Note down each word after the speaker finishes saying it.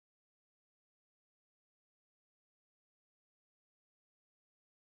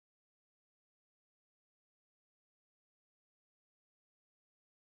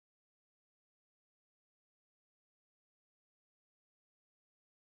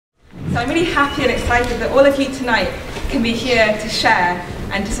I'm really happy and excited that all of you tonight can be here to share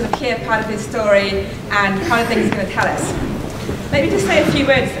and to sort of hear part of his story and the kind of things he's going to tell us. Let me just say a few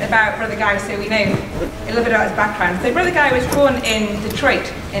words about Brother Guy so we know a little bit about his background. So Brother Guy was born in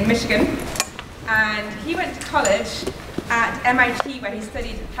Detroit, in Michigan, and he went to college at MIT where he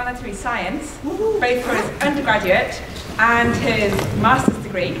studied planetary science, both for his undergraduate and his master's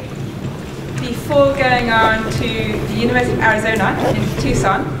degree, before going on to the University of Arizona in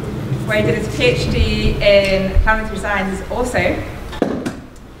Tucson, where he did his PhD in planetary science also.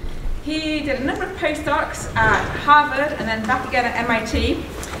 He did a number of postdocs at Harvard and then back again at MIT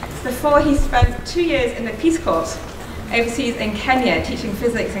before he spent 2 years in the Peace Corps overseas in Kenya, teaching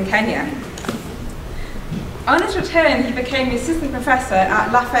physics in Kenya. On his return, he became the assistant professor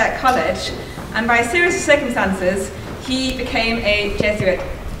at Lafayette College, and by a series of circumstances, he became a Jesuit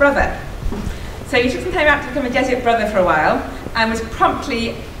brother. So he took some time out to become a Jesuit brother for a while, and was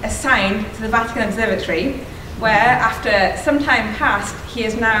promptly assigned to the Vatican Observatory, where, after some time passed, he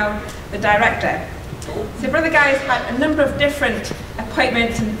is now the director. So Brother Guy has had a number of different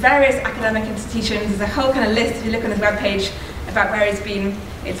appointments in various academic institutions. There's a whole kind of list, if you look on his webpage, about where he's been.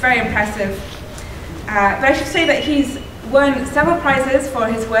 It's very impressive. But I should say that he's won several prizes for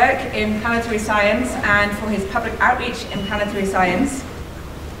his work in planetary science and for his public outreach in planetary science.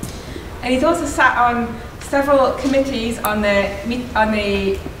 And he's also sat on several committees on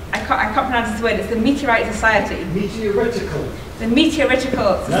the I can't pronounce this word, it's the Meteorite Society. Meteoritical. The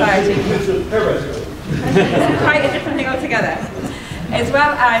Meteoritical Society. It's quite a different thing altogether. As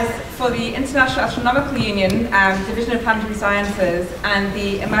well as for the International Astronomical Union, Division of Planetary Sciences, and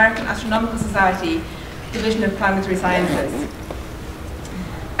the American Astronomical Society, Division of Planetary Sciences.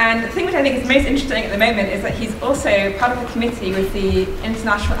 And the thing which I think is most interesting at the moment is that he's also part of a committee with the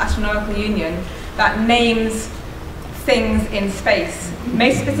International Astronomical Union that names things in space.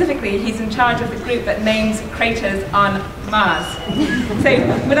 Most specifically, he's in charge of the group that names craters on Mars. So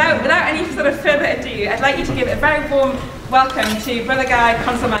without any sort of further ado, I'd like you to give a very warm welcome to Brother Guy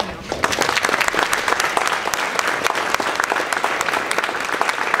Consolmagno.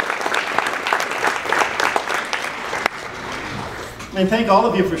 I thank all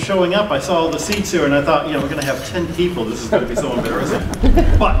of you for showing up. I saw all the seats here and I thought, we're going to have 10 people. This is going to be so embarrassing.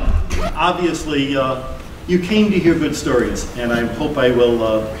 But obviously, you came to hear good stories, and I hope I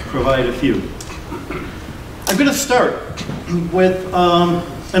will provide a few. I'm going to start with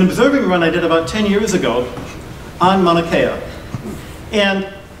an observing run I did about 10 years ago on Mauna Kea. And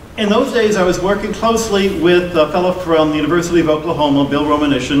in those days, I was working closely with a fellow from the University of Oklahoma, Bill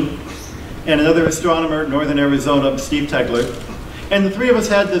Romanishin, and another astronomer at Northern Arizona, Steve Tegler. And the three of us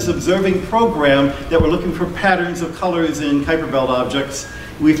had this observing program that were looking for patterns of colors in Kuiper Belt objects.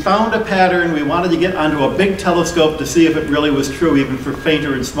 We found a pattern. We wanted to get onto a big telescope to see if it really was true, even for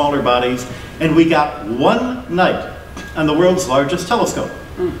fainter and smaller bodies. And we got one night on the world's largest telescope,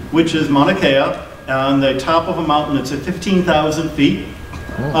 which is Mauna Kea, on the top of a mountain that's at 15,000 feet,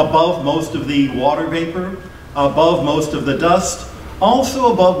 above most of the water vapor, above most of the dust,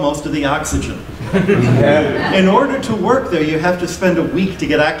 also above most of the oxygen. In order to work there, you have to spend a week to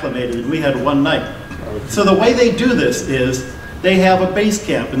get acclimated, and we had one night. So the way they do this is they have a base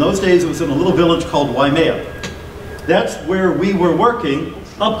camp. In those days, it was in a little village called Waimea. That's where we were working.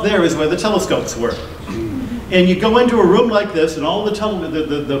 Up there is where the telescopes were. And you go into a room like this, and all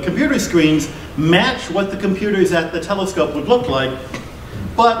the computer screens match what the computers at the telescope would look like,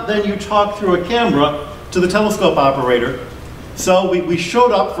 but then you talk through a camera to the telescope operator. So we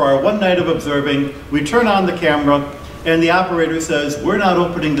showed up for our one night of observing. We turn on the camera, and the operator says, "We're not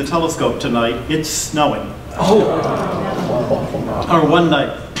opening the telescope tonight. It's snowing." Our one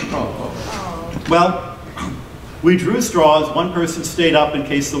night. Well, we drew straws. One person stayed up in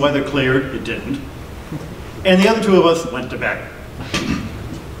case the weather cleared. It didn't. And the other two of us went to bed.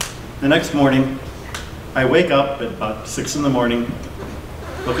 The next morning, I wake up at about 6 in the morning,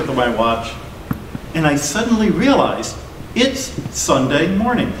 look at my watch, and I suddenly realize it's Sunday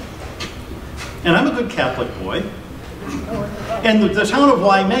morning. And I'm a good Catholic boy. And the town of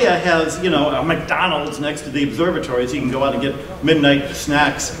Waimea has, a McDonald's next to the observatory, so you can go out and get midnight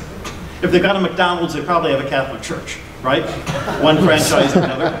snacks. If they've got a McDonald's, they probably have a Catholic church, right? One franchise or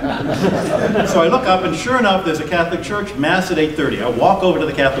another. So I look up, and sure enough, there's a Catholic church, Mass at 8:30. I walk over to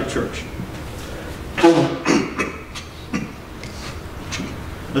the Catholic church.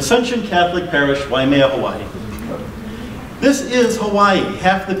 Ascension Catholic Parish, Waimea, Hawaii. This is Hawaii.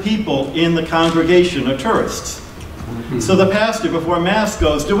 Half the people in the congregation are tourists. So the pastor before Mass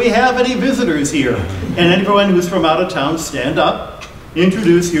goes, "Do we have any visitors here?" And everyone who's from out of town, stand up,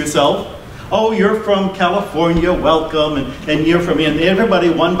 introduce yourself. Oh, you're from California, welcome, and you're from, and everybody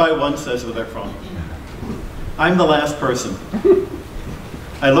one by one says where they're from. I'm the last person.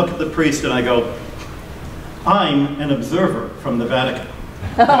 I look at the priest and I go, I'm an observer from the Vatican.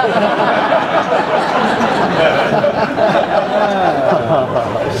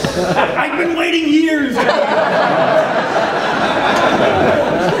 I've been waiting years.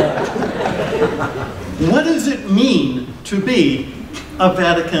 What does it mean to be a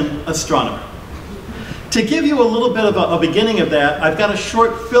Vatican astronomer? To give you a little bit of a beginning of that, I've got a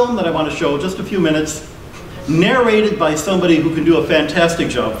short film that I want to show, just a few minutes, narrated by somebody who can do a fantastic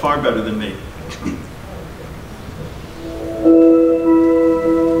job, far better than me.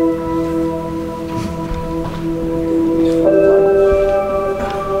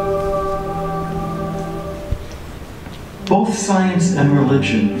 Both science and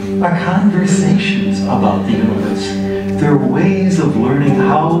religion are conversations about the universe. They're ways of learning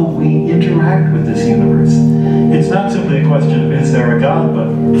how we interact with this universe. It's not simply a question of is there a God, but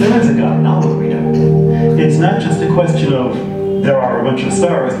there is a God, now what we know. It's not just a question of there are a bunch of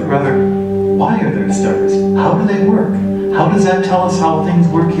stars, but rather, why are there stars? How do they work? How does that tell us how things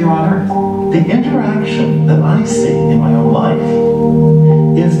work here on Earth? The interaction that I see in my own life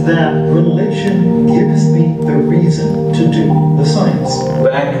is that religion gives me the reason to do the science.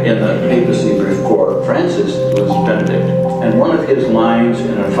 Back in the papacy before Francis was Benedict, and one of his lines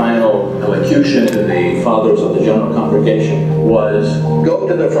in a final elocution to the fathers of the General Congregation was, go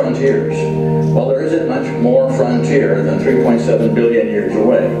to the frontiers. Well, there isn't much more frontier than 3.7 billion years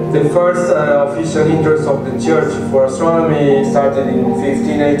away. The first official interest of the Church for astronomy started in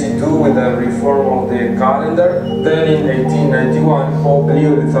 1582 with the reform of the calendar. Then in 1891, Pope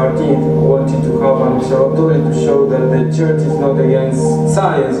Leo XIII wanted to have an observatory to show that the Church is not against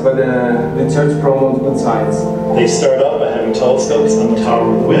science, but the Church promotes good science. They start out by having telescopes on the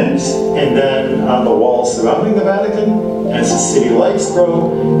Tower of the Winds, and then on the walls surrounding the Vatican, as the city lights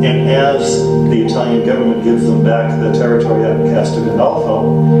grow, and as the Italian government gives them back the territory at Castel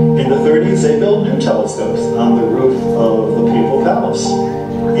Gandolfo. In the 30s, they build new telescopes on the roof of the Papal Palace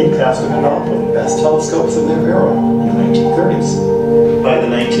in Castel Gandolfo, the best telescopes of their era in the 1930s. By the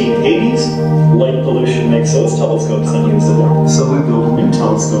 1980s, light pollution makes those telescopes unusable, so we build a new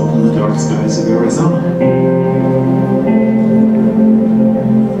telescope in the dark skies of Arizona.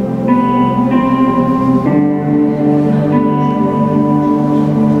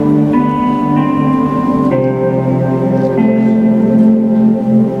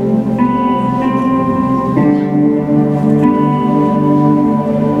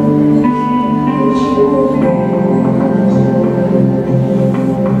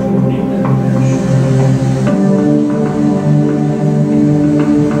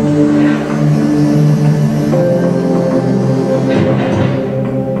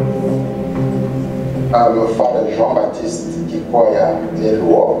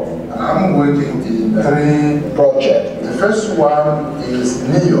 I'm working in 3 projects. The first one is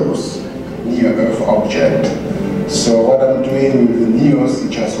NEOS, Near Earth Object. So what I'm doing with the NEOS is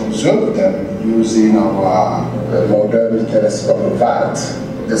just observe them using our modern telescope VAT.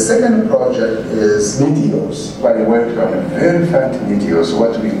 The second project is meteors. I work on very faint meteors,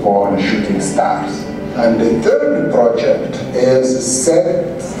 what we call shooting stars. And the third project is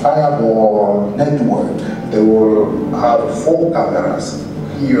set fireball network. They will have 4 cameras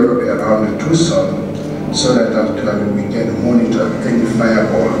here around Tucson, so that actually we can monitor any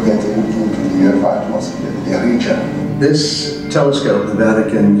fireball getting into the Earth atmosphere, the region. This telescope, the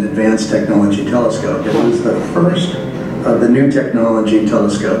Vatican Advanced Technology Telescope, it was the first of the new technology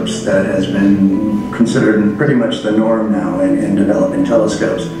telescopes that has been considered pretty much the norm now in developing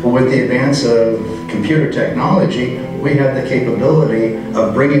telescopes. With the advance of computer technology, we have the capability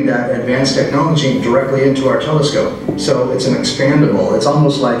of bringing that advanced technology directly into our telescope. So it's an expandable, it's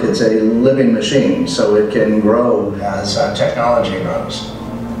almost like it's a living machine, so it can grow as technology grows.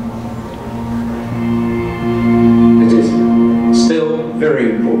 It is still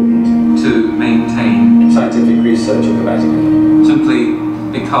very important to maintain scientific research in the Vatican, simply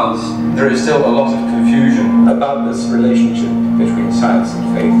because there is still a lot of confusion about this relationship between science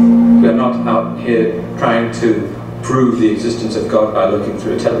and faith. We are not out here trying to prove the existence of God by looking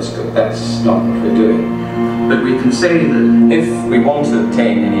through a telescope. That's not what we're doing. But we can say that if we want to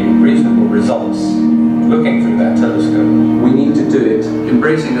obtain any reasonable results looking through that telescope, we need to do it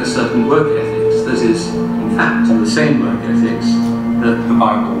embracing a certain work ethics that is, in fact, the same work ethics that the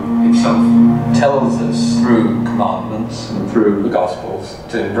Bible itself tells us through commandments and through the Gospels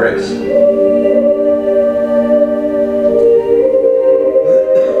to embrace.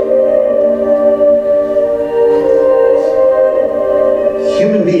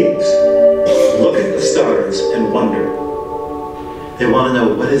 Human beings They want to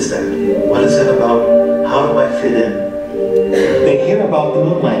know, what is that? What is it about? How do I fit in? They hear about the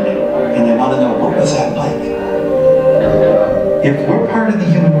moon landing, and they want to know, what was that like? If we're part of the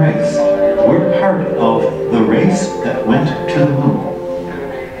human race, we're part of the race that went to the moon.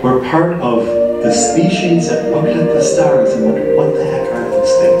 We're part of the species that looked at the stars and went, what the heck are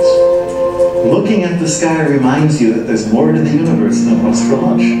those things? Looking at the sky reminds you that there's more to the universe than what's for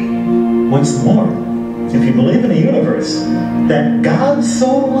lunch. What's more, if you believe in a universe that God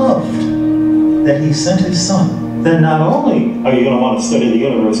so loved that he sent his son, then not only are you going to want to study the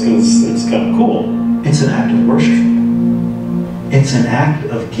universe because it's kind of cool, it's an act of worship. It's an act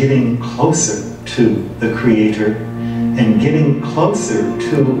of getting closer to the Creator and getting closer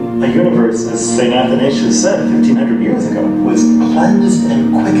to a universe, as St. Athanasius said 1,500 years ago, was cleansed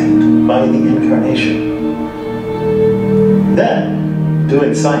and quickened by the Incarnation. Then,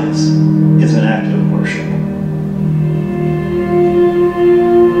 doing science is an act of worship.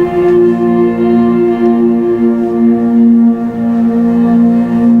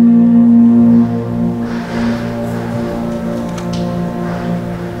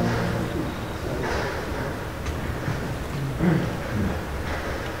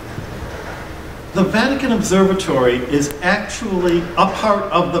 The Vatican Observatory is actually a part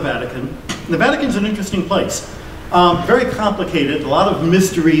of the Vatican. The Vatican's an interesting place. Very complicated, a lot of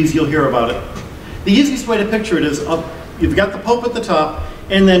mysteries, you'll hear about it. The easiest way to picture it is you've got the Pope at the top,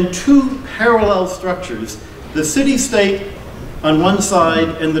 and then two parallel structures, the city-state on one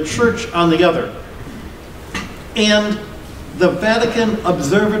side and the church on the other. And the Vatican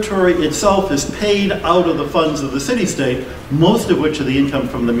Observatory itself is paid out of the funds of the city-state, most of which are the income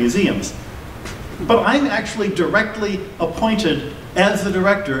from the museums. But I'm actually directly appointed as the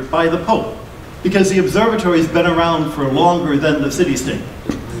director by the Pope, because the observatory's been around for longer than the city-state.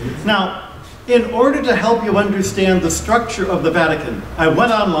 Now, in order to help you understand the structure of the Vatican, I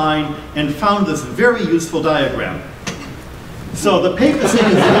went online and found this very useful diagram. So the papacy is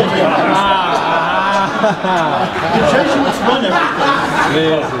the Jesuits run everything.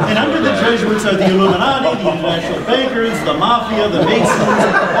 And under the Jesuits are the Illuminati, the international bankers, the mafia, the Masons,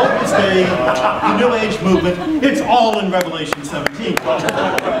 Opus Dei, the New Age movement. It's all in Revelation 17.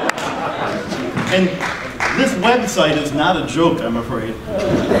 And this website is not a joke, I'm afraid.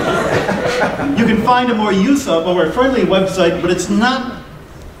 You can find a more friendly website, but it's not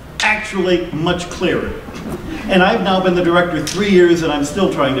actually much clearer. And I've now been the director 3 years, and I'm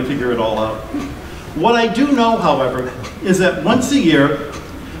still trying to figure it all out. What I do know, however, is that once a year,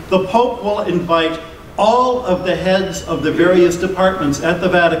 the Pope will invite all of the heads of the various departments at the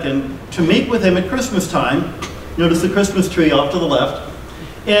Vatican to meet with him at Christmas time. Notice the Christmas tree off to the left.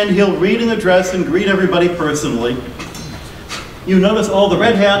 And he'll read an address and greet everybody personally. You notice all the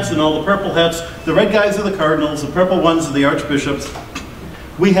red hats and all the purple hats. The red guys are the cardinals, the purple ones are the archbishops.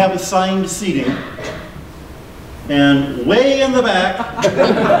 We have assigned seating. And way in the back, in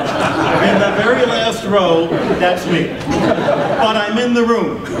the very last row, that's me. But I'm in the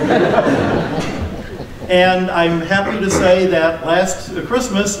room. And I'm happy to say that last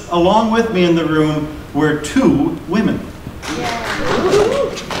Christmas, along with me in the room, were 2 women.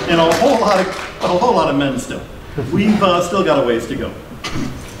 And a whole lot of men still. We've still got a ways to go.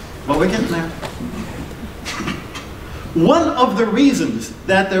 But we're getting there. One of the reasons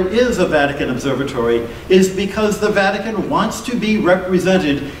that there is a Vatican Observatory is because the Vatican wants to be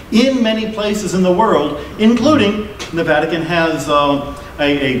represented in many places in the world, including the Vatican has an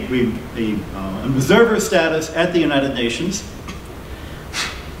observer status at the United Nations.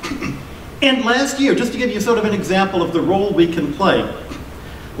 And last year, just to give you sort of an example of the role we can play,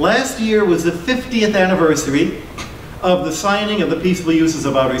 last year was the 50th anniversary of the signing of the Peaceful Uses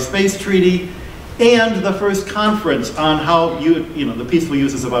of Outer Space Treaty and the first conference on how the peaceful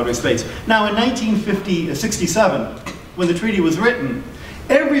uses of outer space. Now in 1967, when the treaty was written,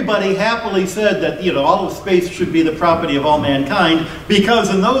 everybody happily said that all of space should be the property of all mankind, because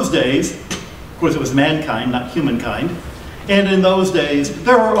in those days, of course it was mankind, not humankind, and in those days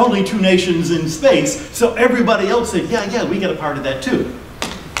there were only 2 nations in space, so everybody else said, yeah, we get a part of that too.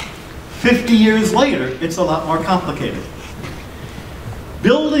 50 years later, it's a lot more complicated.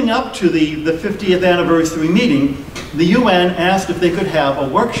 Building up to the 50th anniversary meeting, the UN asked if they could have a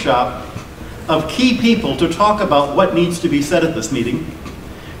workshop of key people to talk about what needs to be said at this meeting.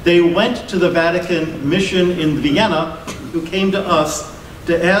 They went to the Vatican mission in Vienna, who came to us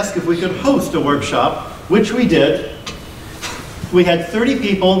to ask if we could host a workshop, which we did. We had 30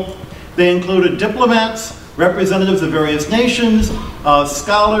 people. They included diplomats, representatives of various nations,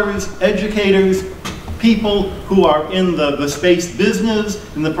 scholars, educators, people who are in the space business,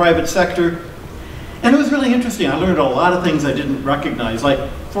 in the private sector. And it was really interesting. I learned a lot of things I didn't recognize. Like,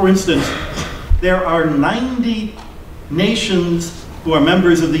 for instance, there are 90 nations who are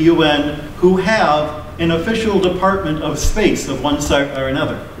members of the UN who have an official department of space of one sort or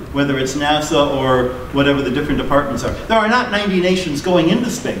another, whether it's NASA or whatever the different departments are. There are not 90 nations going into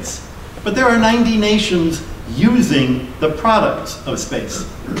space, but there are 90 nations using the products of space.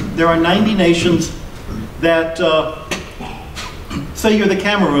 There are 90 nations that, say you're the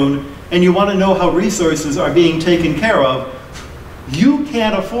Cameroon, and you want to know how resources are being taken care of. You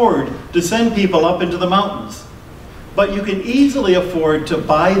can't afford to send people up into the mountains, but you can easily afford to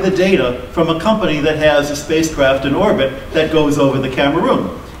buy the data from a company that has a spacecraft in orbit that goes over the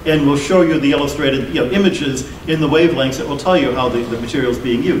Cameroon, and will show you the illustrated images in the wavelengths that will tell you how the material is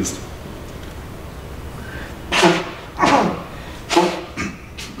being used.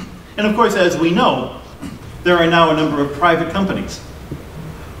 And of course, as we know, there are now a number of private companies.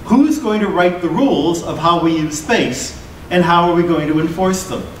 Who's going to write the rules of how we use space, and how are we going to enforce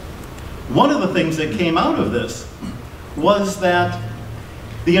them? One of the things that came out of this was that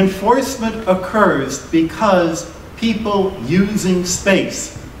the enforcement occurs because people using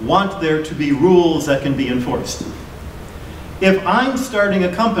space want there to be rules that can be enforced. If I'm starting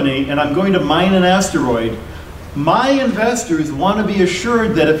a company and I'm going to mine an asteroid, my investors want to be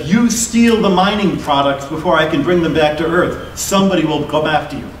assured that if you steal the mining products before I can bring them back to Earth, somebody will come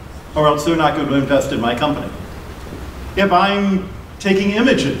after you, or else they're not going to invest in my company. If I'm taking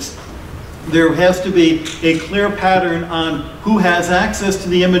images, there has to be a clear pattern on who has access to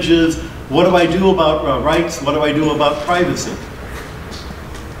the images, what do I do about rights, what do I do about privacy.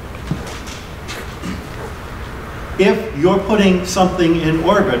 If you're putting something in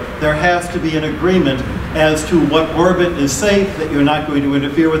orbit, there has to be an agreement as to what orbit is safe, that you're not going to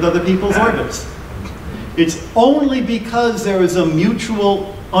interfere with other people's orbits. It's only because there is a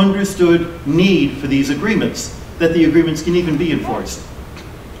mutual understood need for these agreements that the agreements can even be enforced.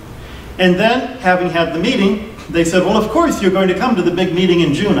 And then, having had the meeting, they said, well, of course you're going to come to the big meeting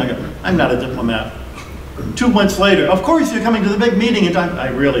in June. I go, I'm not a diplomat. 2 months later, of course you're coming to the big meeting in time. I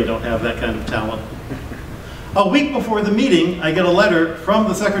really don't have that kind of talent. A week before the meeting, I get a letter from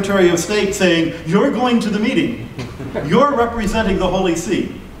the Secretary of State saying, you're going to the meeting. You're representing the Holy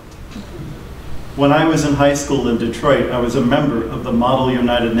See. When I was in high school in Detroit, I was a member of the Model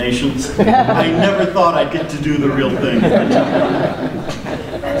United Nations. I never thought I'd get to do the real thing.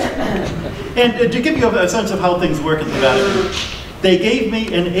 And to give you a sense of how things work at the Vatican, they gave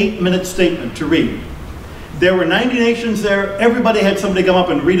me an 8-minute statement to read. There were 90 nations there. Everybody had somebody come up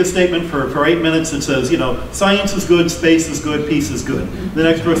and read a statement for 8 minutes that says, you know, science is good, space is good, peace is good. The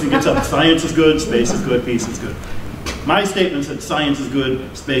next person gets up, science is good, space is good, peace is good. My statement said science is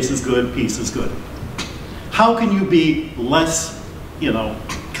good, space is good, peace is good. How can you be less, you know,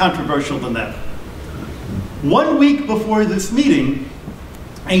 controversial than that? 1 week before this meeting,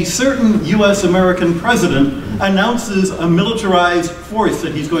 a certain US American president announces a militarized force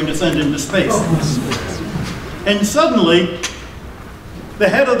that he's going to send into space. And suddenly, the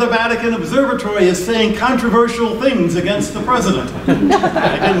head of the Vatican Observatory is saying controversial things against the president.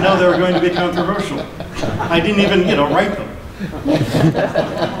 I didn't know they were going to be controversial. I didn't even, you know, write them.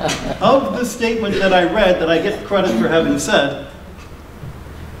 Of the statement that I read, that I get credit for having said,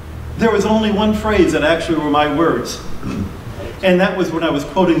 there was only one phrase that actually were my words. And that was when I was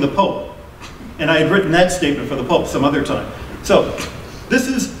quoting the Pope. And I had written that statement for the Pope some other time. So, this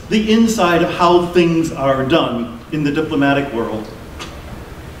is the inside of how things are done in the diplomatic world.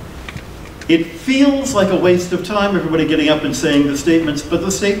 It feels like a waste of time, everybody getting up and saying the statements, but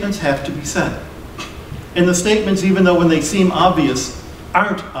the statements have to be said. And the statements, even though when they seem obvious,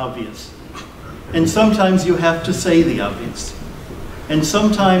 aren't obvious. And sometimes you have to say the obvious. And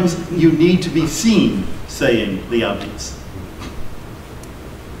sometimes you need to be seen saying the obvious.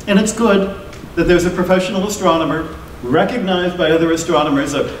 And it's good that there's a professional astronomer recognized by other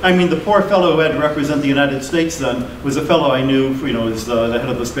astronomers. I mean, the poor fellow who had to represent the United States then was a fellow I knew, you know, as the head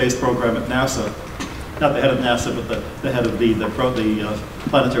of the space program at NASA. Not the head of NASA, but the head of the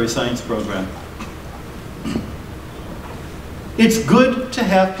planetary science program. It's good to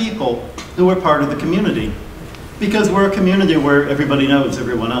have people who are part of the community, because we're a community where everybody knows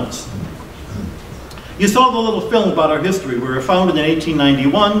everyone else. You saw the little film about our history. We were founded in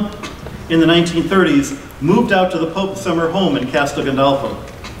 1891. In the 1930s, moved out to the Pope's summer home in Castel Gandolfo.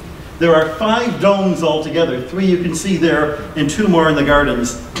 There are 5 domes altogether, 3 you can see there, and 2 more in the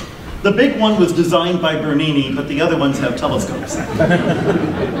gardens. The big one was designed by Bernini, but the other ones have telescopes.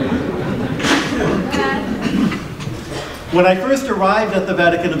 When I first arrived at the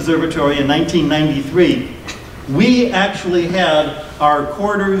Vatican Observatory in 1993, We actually had our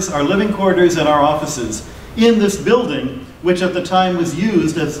quarters, our living quarters and our offices in this building, which at the time was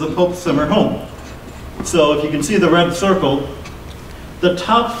used as the Pope's summer home. So if you can see the red circle, the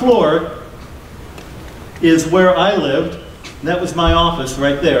top floor is where I lived. That was my office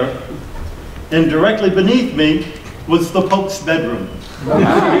right there. And directly beneath me was the Pope's bedroom.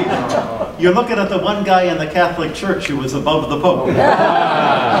 You're looking at the one guy in the Catholic Church who was above the Pope.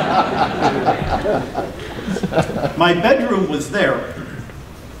 My bedroom was there.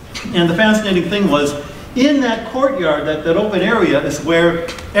 And the fascinating thing was, in that courtyard, that open area, is where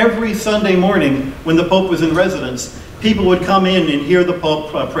every Sunday morning when the Pope was in residence, people would come in and hear the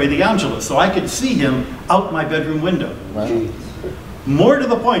Pope pray the Angelus. So I could see him out my bedroom window. Wow. More to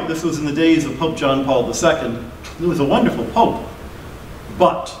the point, this was in the days of Pope John Paul II. He was a wonderful Pope,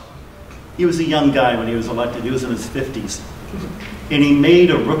 but he was a young guy when he was elected. He was in his 50s. And he made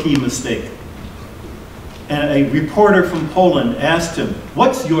a rookie mistake. And a reporter from Poland asked him,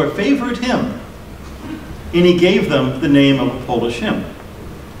 "What's your favorite hymn?" And he gave them the name of a Polish hymn.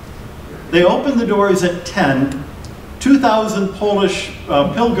 They opened the doors at 10. 2,000 Polish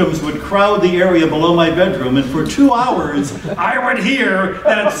pilgrims would crowd the area below my bedroom, and for 2 hours I would hear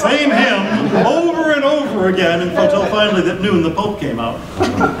that same hymn over and over again until finally at noon the Pope came out.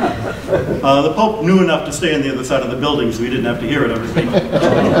 The Pope knew enough to stay on the other side of the building, so he didn't have to hear it every week.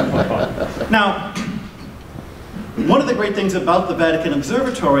 Now, one of the great things about the Vatican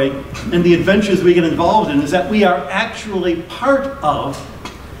Observatory and the adventures we get involved in is that we are actually part of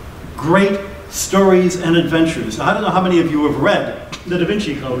great stories and adventures. I don't know how many of you have read the Da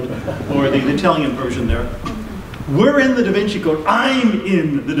Vinci Code, or the Italian version there. We're in the Da Vinci Code. I'm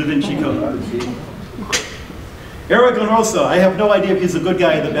in the Da Vinci Code. Aragon Rosa, I have no idea if he's the good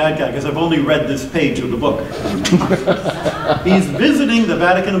guy or the bad guy, because I've only read this page of the book. He's visiting the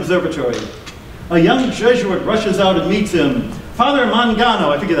Vatican Observatory. A young Jesuit rushes out and meets him. Father Mangano,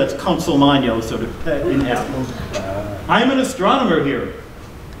 I figure that's Consolmagno, sort of, in half. I'm an astronomer here.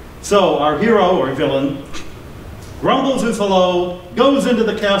 So our hero, or villain, grumbles his hello, goes into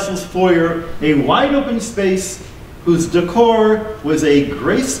the castle's foyer, a wide open space whose decor was a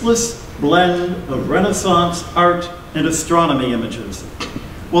graceless blend of Renaissance art and astronomy images.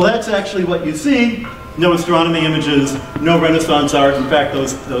 Well, that's actually what you see. No astronomy images, no Renaissance art. In fact,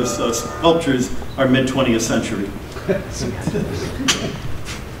 those sculptures are mid-20th century.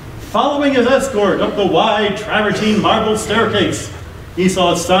 Following his escort up the wide travertine marble staircase, he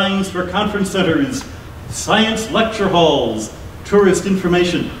saw signs for conference centers, science lecture halls, tourist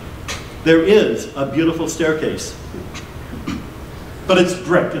information. There is a beautiful staircase, but it's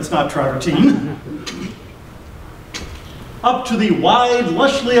brick, it's not travertine. Up to the wide,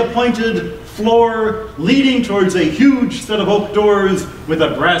 lushly appointed floor leading towards a huge set of oak doors with a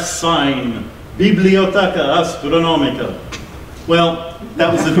brass sign, Biblioteca Astronomica. Well,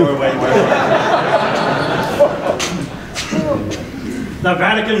 that was the doorway. The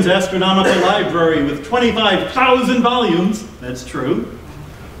Vatican's astronomical library with 25,000 volumes, that's true.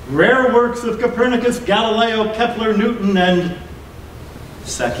 Rare works of Copernicus, Galileo, Kepler, Newton, and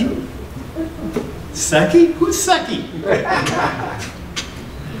Secchi? Secchi? Who's Secchi?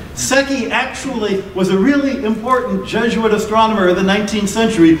 Secchi actually was a really important Jesuit astronomer of the 19th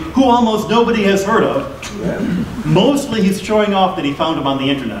century who almost nobody has heard of. Mostly he's showing off that he found him on the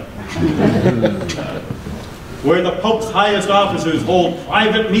internet. Where the Pope's highest officers hold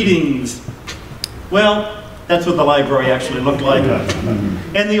private meetings. Well, that's what the library actually looked like.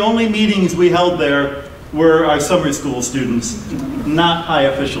 And the only meetings we held there were our summer school students, not high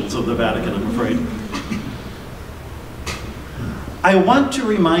officials of the Vatican, I'm afraid. I want to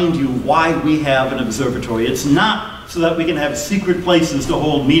remind you why we have an observatory. It's not so that we can have secret places to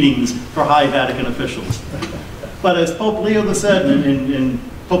hold meetings for high Vatican officials. But as Pope Leo said, and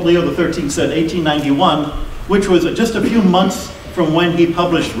Pope Leo XIII said, 1891, which was just a few months from when he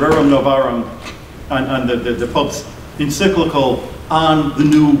published Rerum Novarum on the Pope's encyclical on the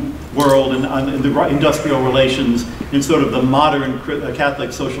New World and on the industrial relations and sort of the modern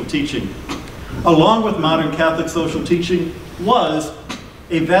Catholic social teaching. Along with modern Catholic social teaching was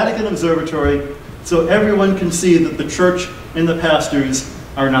a Vatican Observatory so everyone can see that the Church and the pastors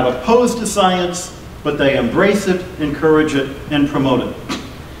are not opposed to science, but they embrace it, encourage it, and promote it.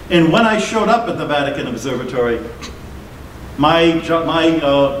 And when I showed up at the Vatican Observatory, my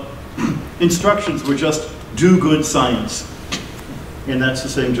instructions were just do good science. And that's the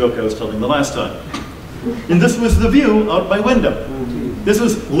same joke I was telling the last time. And this was the view out my window. This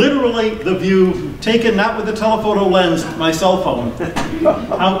was literally the view taken not with a telephoto lens, my cell phone,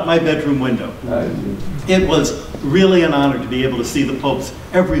 out my bedroom window. It was really an honor to be able to see the popes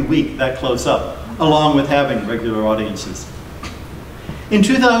every week that close up. along with having regular audiences. In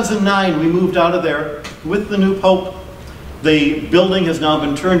 2009, we moved out of there with the new Pope. The building has now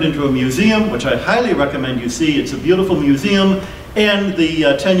been turned into a museum, which I highly recommend you see. It's a beautiful museum, and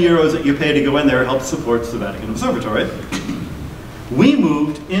the 10 euros that you pay to go in there helps support the Vatican Observatory. We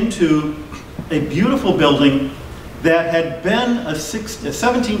moved into a beautiful building that had been a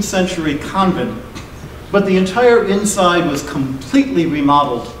 17th century convent, but the entire inside was completely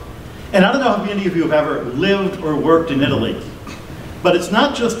remodeled. And I don't know how many of you have ever lived or worked in Italy, but it's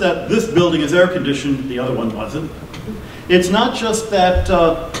not just that this building is air conditioned, the other one wasn't. It's not just that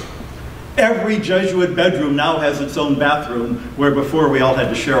every Jesuit bedroom now has its own bathroom, where before we all had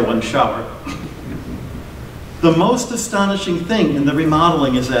to share one shower. The most astonishing thing in the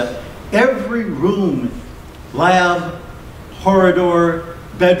remodeling is that every room, lab, corridor,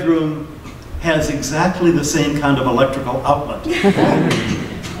 bedroom, has exactly the same kind of electrical outlet.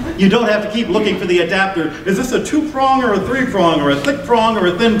 You don't have to keep looking for the adapter. Is this a 2-prong or a 3-prong or a thick prong or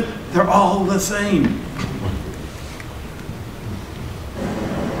a thin? They're all the same.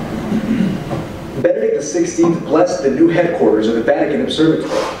 Benedict XVI blessed the new headquarters of the Vatican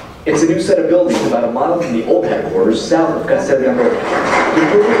Observatory. It's a new set of buildings about a mile from the old headquarters south of Consolmagno. The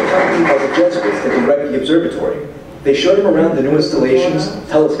Pope was accompanied by the Jesuits that direct the observatory. They showed him around the new installations,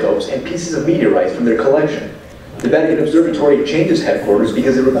 telescopes, and pieces of meteorites from their collection. The Vatican Observatory changed its headquarters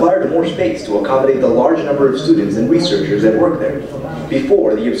because it required more space to accommodate the large number of students and researchers that work there.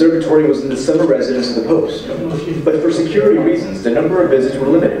 Before, the observatory was in the summer residence of the popes, but for security reasons, the number of visits were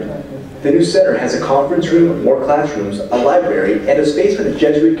limited. The new center has a conference room, more classrooms, a library, and a space for the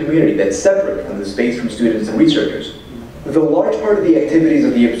Jesuit community that's separate from the space from students and researchers. Though a large part of the activities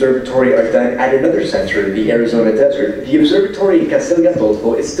of the observatory are done at another center in the Arizona desert, the observatory in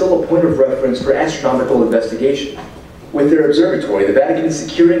Consolmagno is still a point of reference for astronomical investigation. With their observatory, the Vatican is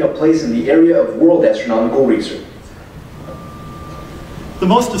securing a place in the area of world astronomical research. The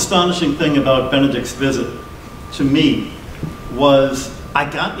most astonishing thing about Benedict's visit to me was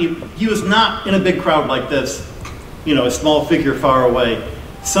he was not in a big crowd like this, you know, a small figure far away.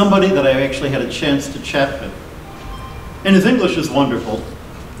 Somebody that I actually had a chance to chat with. And his English is wonderful,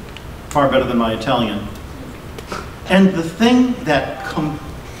 far better than my Italian. And the thing that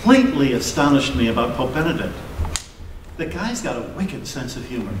completely astonished me about Pope Benedict, the guy's got a wicked sense of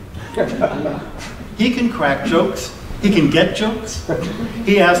humor. He can crack jokes. He can get jokes.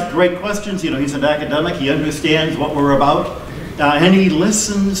 He asks great questions. You know, he's an academic. He understands what we're about. And he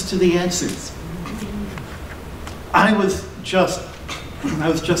listens to the answers. I was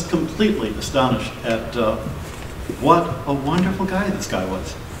just completely astonished at what a wonderful guy this guy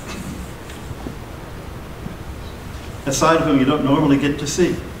was. A side of him you don't normally get to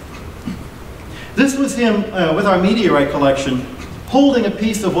see. This was him with our meteorite collection, holding a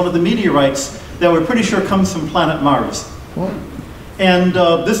piece of one of the meteorites that we're pretty sure comes from planet Mars. And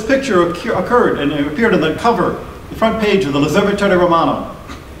this picture occurred, and it appeared on the cover, the front page of the L'Osservatore Romano.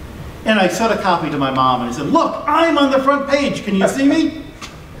 And I sent a copy to my mom, and I said, look, I'm on the front page, can you see me?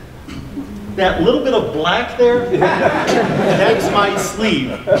 That little bit of black there, that's my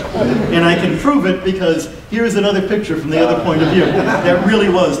sleeve. And I can prove it because here's another picture from the other point of view. That really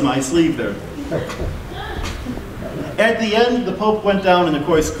was my sleeve there. At the end, the Pope went down and, of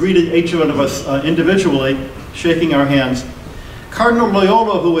course, greeted each one of us individually, shaking our hands. Cardinal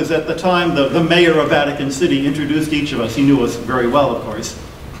Loyola, who was at the time the mayor of Vatican City, introduced each of us. He knew us very well, of course.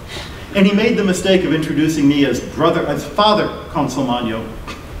 And he made the mistake of introducing me as Father Consolmagno.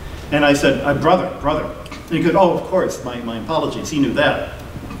 And I said, brother. And he goes, oh, of course, my apologies, he knew that.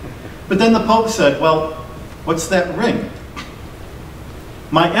 But then the Pope said, well, what's that ring?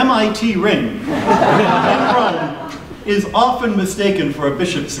 My MIT ring in Rome is often mistaken for a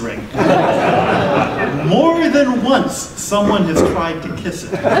bishop's ring. More than once, someone has tried to kiss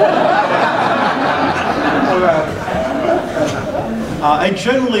it. I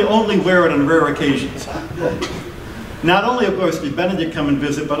generally only wear it on rare occasions. Not only, of course, did Benedict come and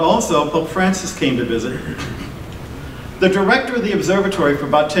visit, but also Pope Francis came to visit. The director of the observatory for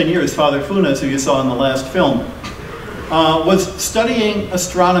about 10 years, Father Funes, who you saw in the last film, was studying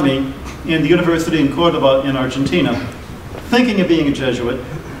astronomy in the University in Cordoba in Argentina, thinking of being a Jesuit.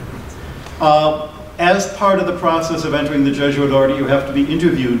 As part of the process of entering the Jesuit order, you have to be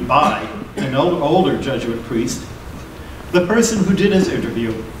interviewed by an older Jesuit priest. The person who did his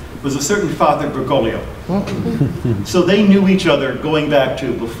interview was a certain Father Bergoglio. So they knew each other going back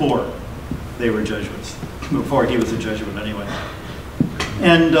to before they were Jesuits, before he was a Jesuit anyway.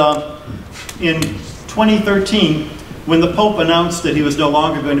 And in 2013, when the Pope announced that he was no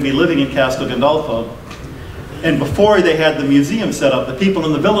longer going to be living in Castel Gandolfo, And before they had the museum set up, the people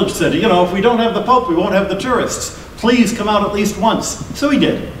in the village said, you know, if we don't have the Pope, we won't have the tourists. Please come out at least once. So he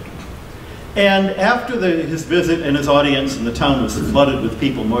did. And after his visit and his audience, and the town was flooded with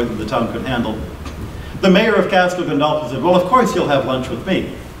people, more than the town could handle, the mayor of Castel Gandolfo said, well, of course you'll have lunch with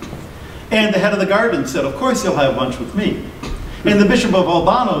me. And the head of the garden said, of course you'll have lunch with me. And the Bishop of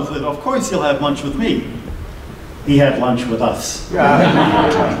Albano said, of course you'll have lunch with me. He had lunch with us.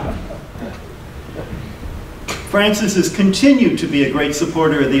 Francis has continued to be a great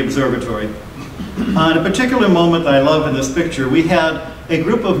supporter of the observatory. On a particular moment that I love in this picture, we had a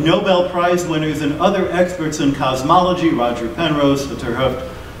group of Nobel Prize winners and other experts in cosmology, Roger Penrose, Verheuft,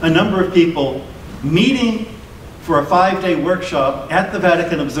 a number of people meeting for a 5-day workshop at the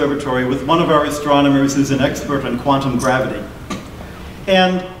Vatican Observatory with one of our astronomers who's an expert on quantum gravity.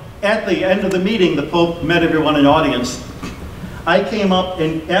 And at the end of the meeting, the Pope met everyone in the audience. I came up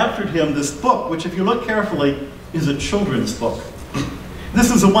and offered him this book, which if you look carefully, is a children's book.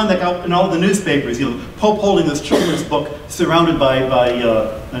 This is the one that got in all the newspapers, you know, Pope holding this children's book surrounded by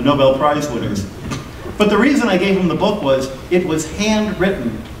Nobel Prize winners. But the reason I gave him the book was, it was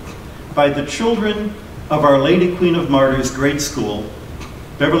handwritten by the children of Our Lady Queen of Martyrs Grade School,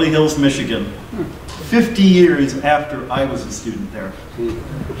 Beverly Hills, Michigan, 50 years after I was a student there.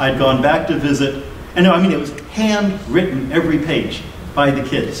 I'd gone back to visit, and I mean, it was handwritten every page by the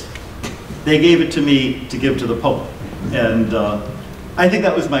kids. They gave it to me to give to the Pope. And I think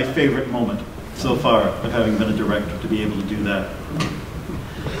that was my favorite moment so far of having been a director, to be able to do that.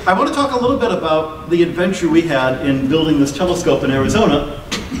 I want to talk a little bit about the adventure we had in building this telescope in Arizona.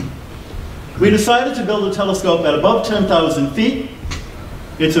 We decided to build a telescope at above 10,000 feet.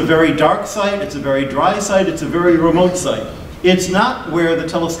 It's a very dark site, it's a very dry site, it's a very remote site. It's not where the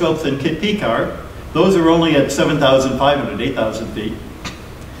telescopes in Kitt Peak are. Those are only at 7,500, 8,000 feet.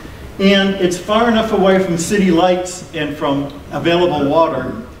 And it's far enough away from city lights and from available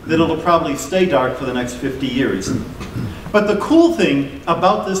water that it'll probably stay dark for the next 50 years. But the cool thing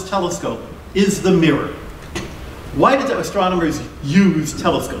about this telescope is the mirror. Why did astronomers use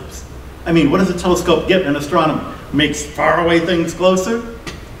telescopes? I mean, what does a telescope get in astronomy? Makes faraway things closer.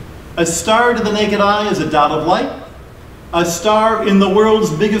 A star to the naked eye is a dot of light. A star in the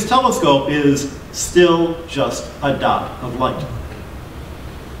world's biggest telescope is still just a dot of light.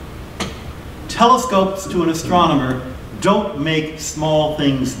 Telescopes to an astronomer don't make small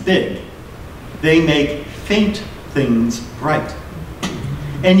things big. They make faint things bright.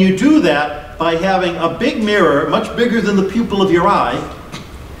 And you do that by having a big mirror, much bigger than the pupil of your eye,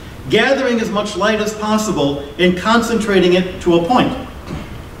 gathering as much light as possible and concentrating it to a point.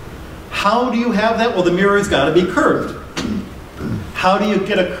 How do you have that? Well, the mirror's got to be curved. How do you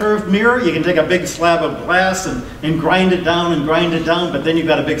get a curved mirror? You can take a big slab of glass and grind it down, but then you've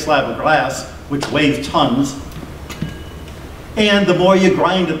got a big slab of glass, which weighs tons. And the more you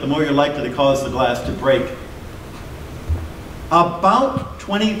grind it, the more you're likely to cause the glass to break. About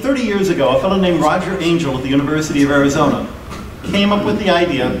 30 years ago, a fellow named Roger Angel at the University of Arizona came up with the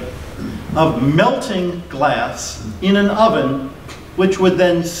idea of melting glass in an oven, which would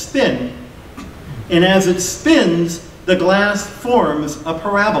then spin. And as it spins, the glass forms a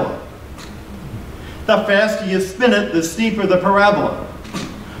parabola. The faster you spin it, the steeper the parabola.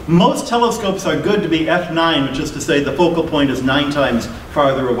 Most telescopes are good to be f9, which is to say the focal point is 9 times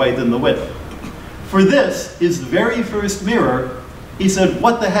farther away than the width. For this, his very first mirror, he said,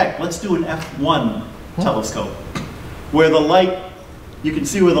 what the heck, let's do an f1 telescope, where the light, you can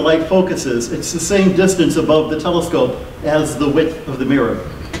see where the light focuses. It's the same distance above the telescope as the width of the mirror.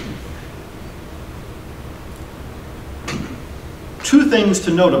 Two things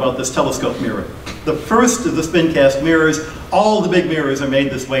to note about this telescope mirror. The first is the spin cast mirrors. All the big mirrors are made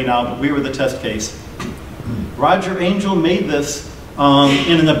this way now, but we were the test case. Roger Angel made this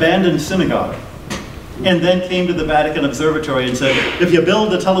in an abandoned synagogue, and then came to the Vatican Observatory and said, if you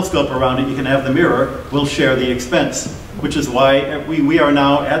build a telescope around it, you can have the mirror, we'll share the expense. Which is why we are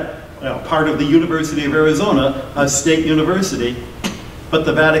now at part of the University of Arizona, a state university, but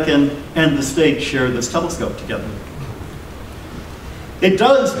the Vatican and the state share this telescope together. It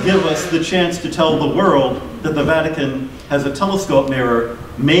does give us the chance to tell the world that the Vatican has a telescope mirror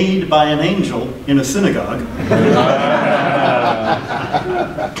made by an angel in a synagogue.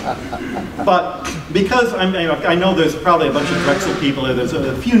 But because I know there's probably a bunch of Drexel people here, there's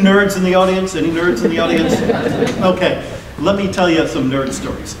a few nerds in the audience. Any nerds in the audience? Okay, let me tell you some nerd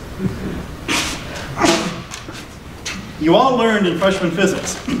stories. You all learned in freshman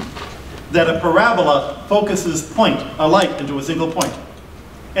physics that a parabola focuses a light into a single point.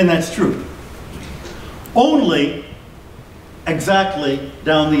 And that's true. Only exactly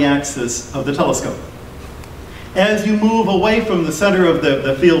down the axis of the telescope. As you move away from the center of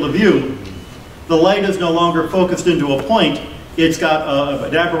the field of view, the light is no longer focused into a point. It's got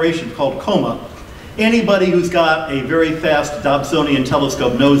an aberration called coma. Anybody who's got a very fast Dobsonian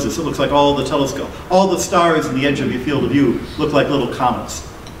telescope knows this. It looks like all the stars in the edge of your field of view look like little comets.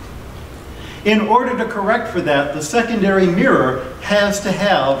 In order to correct for that, the secondary mirror has to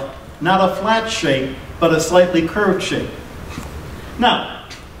have not a flat shape, but a slightly curved shape. Now,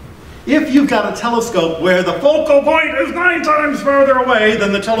 if you've got a telescope where the focal point is 9 times further away,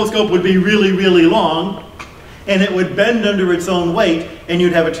 then the telescope would be really, really long, and it would bend under its own weight, and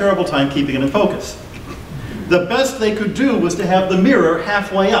you'd have a terrible time keeping it in focus. The best they could do was to have the mirror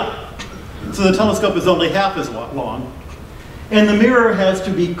halfway up. So the telescope is only half as long, and the mirror has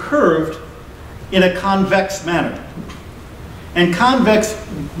to be curved in a convex manner. And convex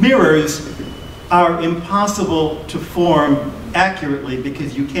mirrors are impossible to form accurately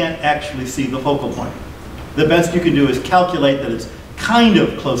because you can't actually see the focal point. The best you can do is calculate that it's kind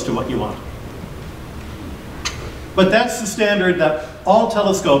of close to what you want. But that's the standard that all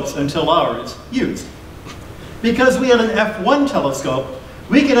telescopes until ours used. Because we had an F1 telescope,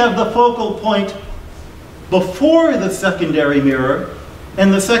 we could have the focal point before the secondary mirror,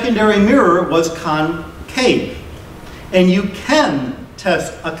 and the secondary mirror was concave. And you can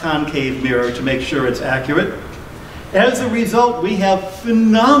test a concave mirror to make sure it's accurate. As a result, we have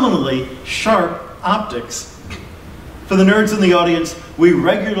phenomenally sharp optics. For the nerds in the audience, we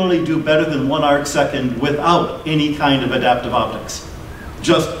regularly do better than 1 arcsecond without any kind of adaptive optics.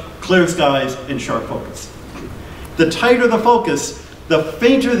 Just clear skies and sharp focus. The tighter the focus, the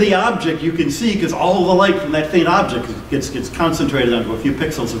fainter the object you can see, because all the light from that faint object gets concentrated onto a few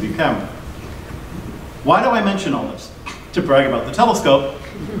pixels of your camera. Why do I mention all this? To brag about the telescope.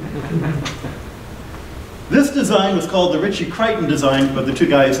 This design was called the Ritchie-Crichton design by the two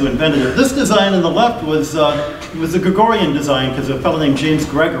guys who invented it. This design on the left was a Gregorian design because a fellow named James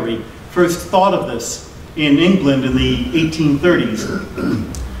Gregory first thought of this in England in the 1830s.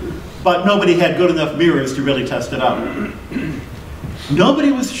 But nobody had good enough mirrors to really test it out.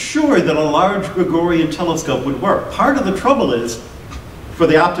 Nobody was sure that a large Gregorian telescope would work. Part of the trouble is, for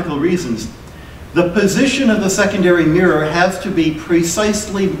the optical reasons, the position of the secondary mirror has to be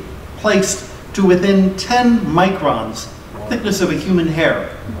precisely placed to within 10 microns, thickness of a human hair,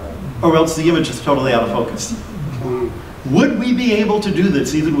 or else the image is totally out of focus. Would we be able to do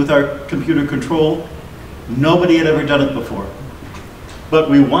this even with our computer control? Nobody had ever done it before. But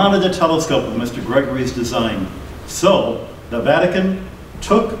we wanted a telescope with Mr. Gregory's design. So the Vatican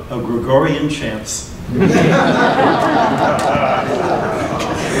took a Gregorian chance. 5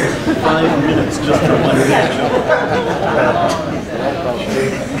 minutes just for one picture.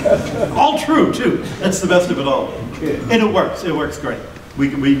 All true, too. That's the best of it all. And it works great. We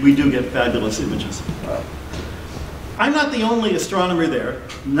do get fabulous images. I'm not the only astronomer there,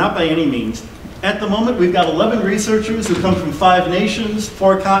 not by any means. At the moment, we've got 11 researchers who come from 5 nations,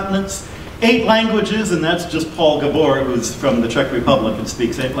 4 continents, 8 languages, and that's just Paul Gabor, who's from the Czech Republic and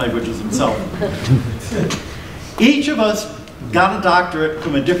speaks 8 languages himself. Each of us got a doctorate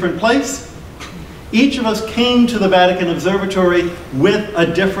from a different place. Each of us came to the Vatican Observatory with a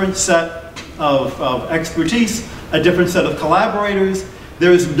different set of expertise, a different set of collaborators.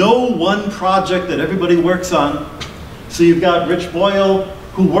 There's no one project that everybody works on. So you've got Rich Boyle,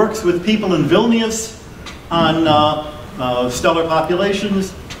 who works with people in Vilnius on stellar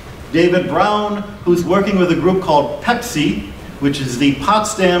populations. David Brown, who's working with a group called PEPSI, which is the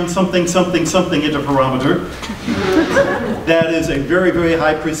Potsdam something something something interferometer. That is a very, very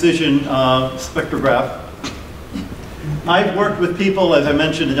high precision spectrograph. I've worked with people, as I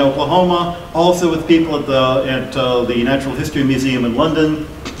mentioned, in Oklahoma, also with people at the Natural History Museum in London.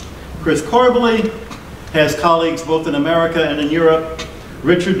 Chris Corbally has colleagues both in America and in Europe.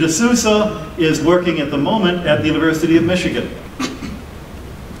 Richard D'Souza is working at the moment at the University of Michigan.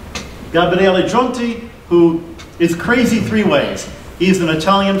 Gabriele Giunti, who is crazy 3 ways. He's an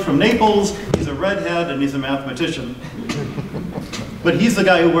Italian from Naples, he's a redhead, and he's a mathematician. But he's the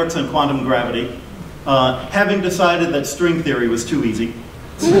guy who works on quantum gravity, having decided that string theory was too easy.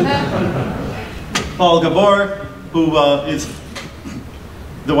 Paul Gabor, who is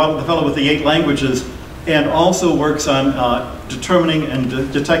the fellow with the 8 languages, and also works on determining and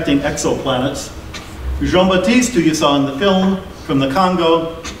detecting exoplanets. Jean-Baptiste, who you saw in the film, from the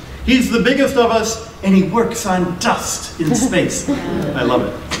Congo. He's the biggest of us, and he works on dust in space. I love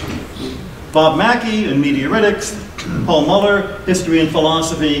it. Bob Mackey in meteoritics. Paul Muller, history and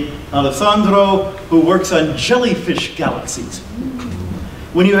philosophy. Alessandro, who works on jellyfish galaxies.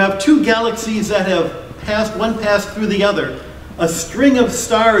 When you have 2 galaxies that have passed through the other, a string of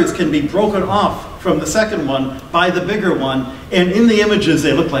stars can be broken off from the second one by the bigger one, and in the images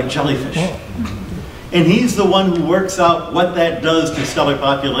they look like jellyfish. And he's the one who works out what that does to stellar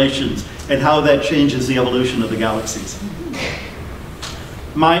populations and how that changes the evolution of the galaxies.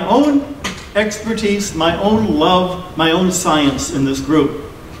 My own expertise, my own love, my own science in this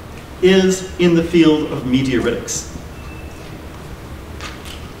group is in the field of meteoritics.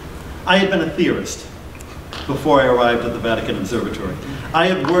 I had been a theorist before I arrived at the Vatican Observatory. I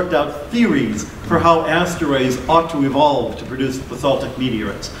had worked out theories for how asteroids ought to evolve to produce basaltic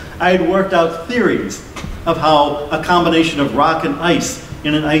meteorites. I had worked out theories of how a combination of rock and ice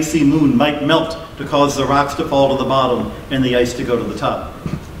in an icy moon might melt to cause the rocks to fall to the bottom and the ice to go to the top.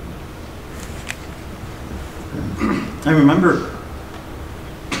 I remember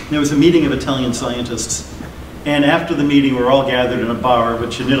there was a meeting of Italian scientists, and after the meeting we're all gathered in a bar,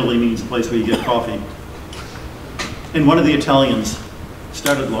 which in Italy means a place where you get coffee. And one of the Italians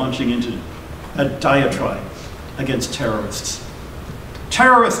started launching into a diatribe against terrorists.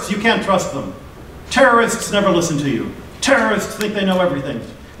 Terrorists, you can't trust them. Terrorists never listen to you. Terrorists think they know everything.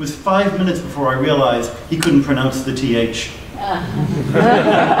 It was 5 minutes before I realized he couldn't pronounce the TH. So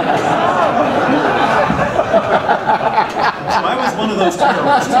I was one of those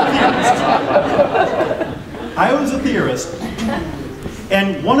terrorists. I was a theorist.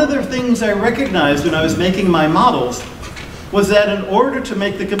 And one of the things I recognized when I was making my models was that in order to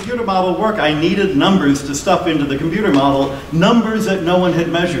make the computer model work, I needed numbers to stuff into the computer model, numbers that no one had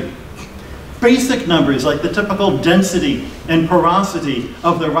measured. Basic numbers like the typical density and porosity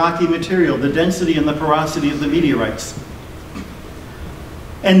of the rocky material, the density and the porosity of the meteorites.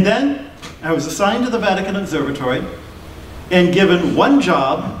 And then I was assigned to the Vatican Observatory and given one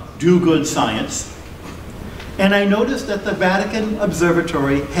job, do good science. And I noticed that the Vatican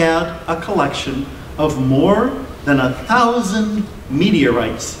Observatory had a collection of more than 1,000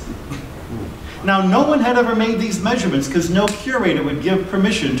 meteorites. Now, no one had ever made these measurements because no curator would give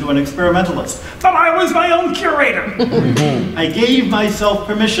permission to an experimentalist. But I was my own curator. I gave myself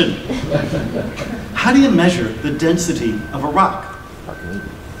permission. How do you measure the density of a rock?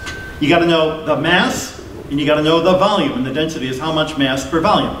 You got to know the mass, and you got to know the volume, and the density is how much mass per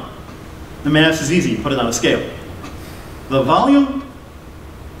volume. The mass is easy, you put it on a scale. The volume,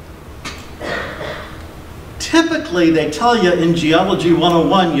 typically they tell you in Geology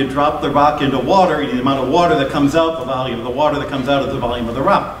 101, you drop the rock into water, and the amount of water that comes out, the volume of the water that comes out is the volume of the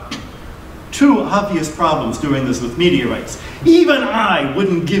rock. Two obvious problems doing this with meteorites. Even I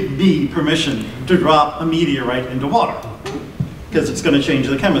wouldn't give me permission to drop a meteorite into water, because it's going to change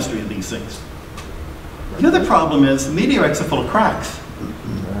the chemistry of these things. The other problem is meteorites are full of cracks.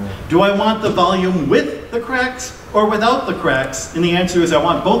 Do I want the volume with the cracks or without the cracks? And the answer is I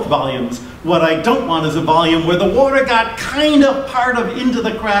want both volumes. What I don't want is a volume where the water got kind of part of into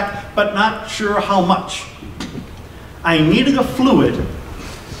the crack, but not sure how much. I needed a fluid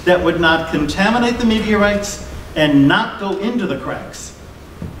that would not contaminate the meteorites and not go into the cracks.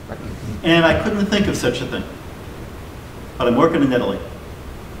 And I couldn't think of such a thing. But I'm working in Italy.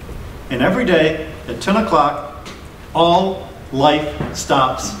 And every day at 10 o'clock, all life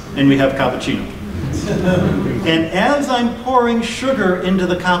stops and we have cappuccino. And as I'm pouring sugar into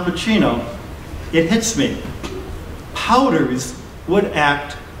the cappuccino, it hits me. Powders would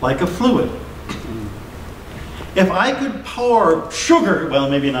act like a fluid. If I could pour sugar, well,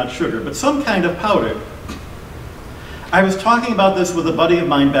 maybe not sugar, but some kind of powder. I was talking about this with a buddy of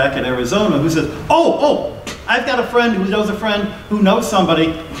mine back in Arizona who says, oh, I've got a friend who knows a friend who knows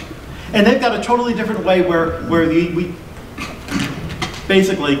somebody, and they've got a totally different way where we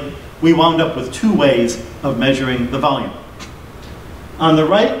basically, we wound up with two ways of measuring the volume. On the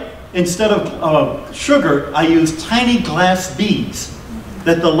right, instead of sugar, I use tiny glass beads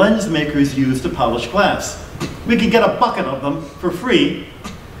that the lens makers use to polish glass. We could get a bucket of them for free.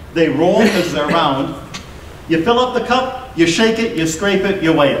 They roll because they're round. You fill up the cup, you shake it, you scrape it,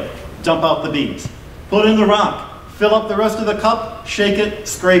 you weigh it. Dump out the beads. Put in the rock. Fill up the rest of the cup, shake it,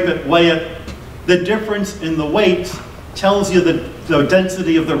 scrape it, weigh it. The difference in the weight tells you the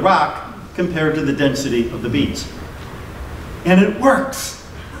density of the rock compared to the density of the beads. And it works.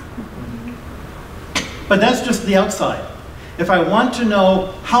 But that's just the outside. If I want to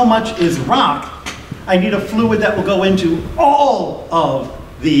know how much is rock, I need a fluid that will go into all of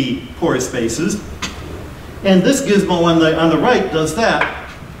the pore spaces. And this gizmo on the right does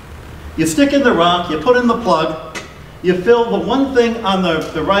that. You stick in the rock, you put in the plug, you fill the one thing on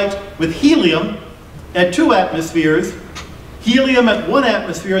the right with helium at 2 atmospheres, helium at 1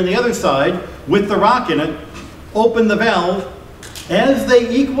 atmosphere on the other side with the rock in it, open the valve. As they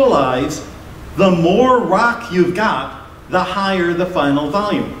equalize, the more rock you've got, the higher the final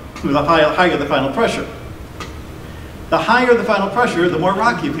volume, or the higher the final pressure. The higher the final pressure, the more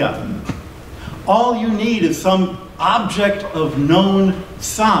rock you've got. All you need is some object of known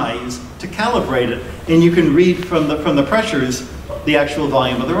size to calibrate it, and you can read from the pressures the actual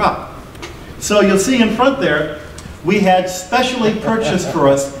volume of the rock. So you'll see in front there, we had specially purchased for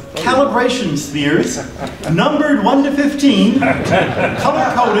us calibration spheres, numbered 1 to 15,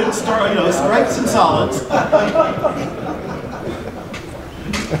 color-coded, stripes and solids.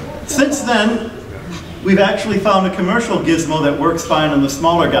 Since then, we've actually found a commercial gizmo that works fine on the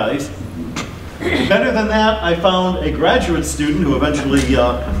smaller guys. Better than that, I found a graduate student who eventually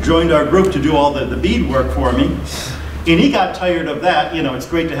joined our group to do all the bead work for me. And he got tired of that. You know, it's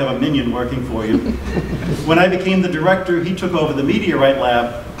great to have a minion working for you. When I became the director, he took over the meteorite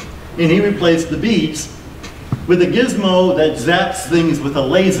lab, and he replaced the beads with a gizmo that zaps things with a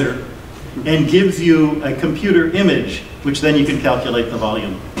laser and gives you a computer image, which then you can calculate the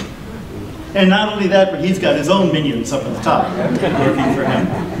volume. And not only that, but he's got his own minions up at the top working for him.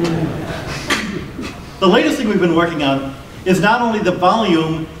 The latest thing we've been working on is not only the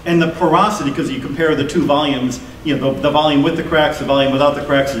volume and the porosity, because you compare the two volumes, you know, the volume with the cracks, the volume without the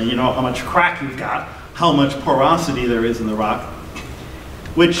cracks, and you know how much crack you've got, how much porosity there is in the rock,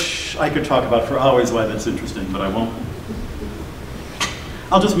 which I could talk about for hours why that's interesting, but I won't.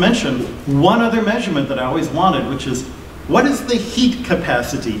 I'll just mention one other measurement that I always wanted, which is, what is the heat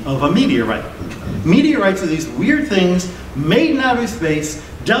capacity of a meteorite? Meteorites are these weird things made in outer space,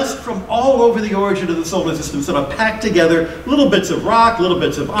 dust from all over the origin of the solar system, sort of packed together, little bits of rock, little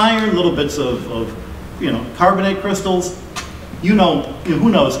bits of iron, little bits of carbonate crystals, you know, who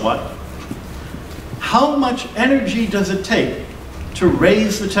knows what. How much energy does it take to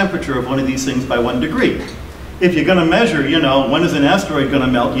raise the temperature of one of these things by 1 degree? If you're going to measure, you know, when is an asteroid going to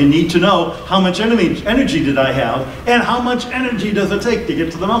melt, you need to know how much energy did I have, and how much energy does it take to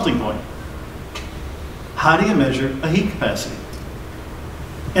get to the melting point. How do you measure a heat capacity?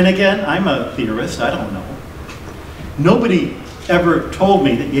 And again, I'm a theorist, I don't know. Nobody ever told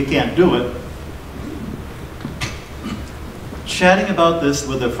me that you can't do it. Chatting about this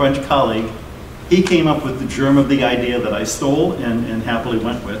with a French colleague, he came up with the germ of the idea that I stole and happily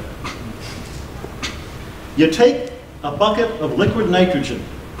went with. You take a bucket of liquid nitrogen,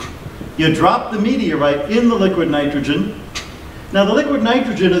 you drop the meteorite in the liquid nitrogen. Now the liquid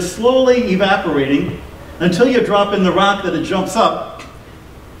nitrogen is slowly evaporating until you drop in the rock that it jumps up,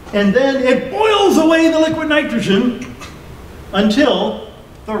 and then it boils away the liquid nitrogen until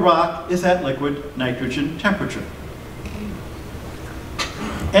the rock is at liquid nitrogen temperature.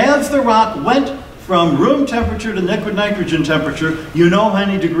 As the rock went from room temperature to liquid nitrogen temperature, you know how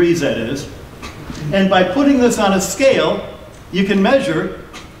many degrees that is. And by putting this on a scale, you can measure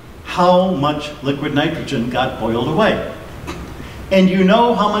how much liquid nitrogen got boiled away. And you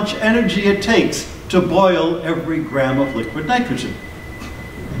know how much energy it takes to boil every gram of liquid nitrogen.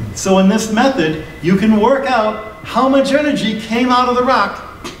 So in this method, you can work out how much energy came out of the rock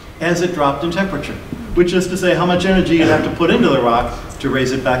as it dropped in temperature, which is to say how much energy you'd have to put into the rock to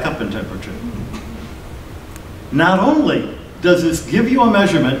raise it back up in temperature. Not only does this give you a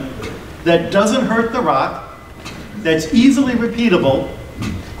measurement that doesn't hurt the rock, that's easily repeatable,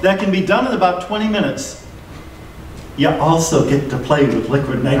 that can be done in about 20 minutes, you also get to play with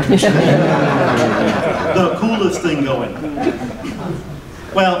liquid nitrogen. The coolest thing going.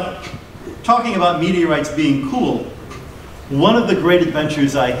 Well, talking about meteorites being cool, one of the great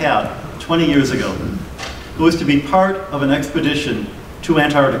adventures I had 20 years ago was to be part of an expedition to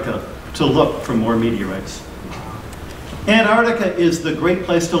Antarctica to look for more meteorites. Antarctica is the great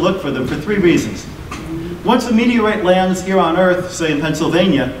place to look for them for 3 reasons. Once a meteorite lands here on Earth, say in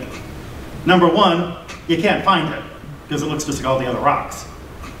Pennsylvania, number 1, you can't find it because it looks just like all the other rocks.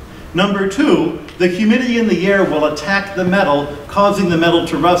 Number 2, the humidity in the air will attack the metal, causing the metal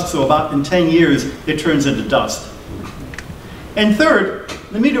to rust, so about in 10 years it turns into dust. And third,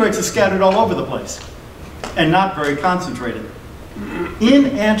 the meteorites are scattered all over the place and not very concentrated.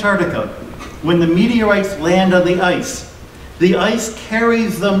 In Antarctica, when the meteorites land on the ice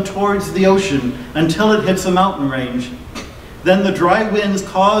carries them towards the ocean until it hits a mountain range. Then the dry winds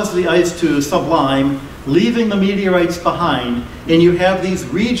cause the ice to sublime, leaving the meteorites behind, and you have these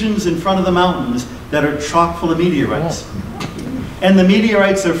regions in front of the mountains that are chock full of meteorites. And the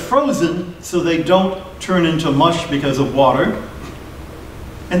meteorites are frozen so they don't turn into mush because of water.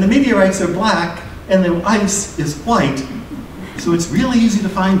 And the meteorites are black and the ice is white, so it's really easy to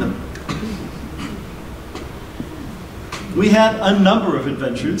find them. We had a number of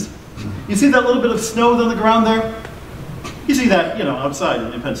adventures. You see that little bit of snow on the ground there? You see that, you know,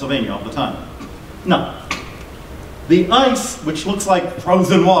 outside in Pennsylvania all the time. No. The ice, which looks like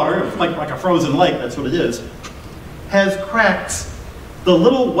frozen water, like a frozen lake, that's what it is, has cracks. The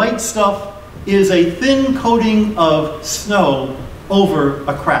little white stuff is a thin coating of snow over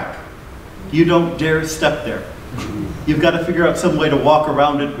a crack. You don't dare step there. You've got to figure out some way to walk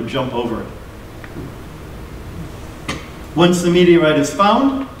around it or jump over it. Once the meteorite is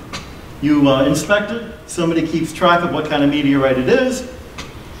found, you inspect it, somebody keeps track of what kind of meteorite it is,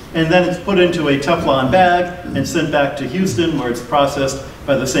 and then it's put into a Teflon bag and sent back to Houston, where it's processed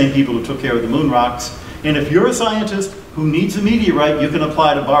by the same people who took care of the moon rocks. And if you're a scientist who needs a meteorite, you can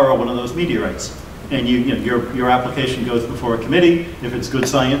apply to borrow one of those meteorites. And your application goes before a committee. If it's good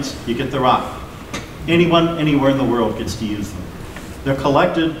science, you get the rock. Anyone, anywhere in the world gets to use them. They're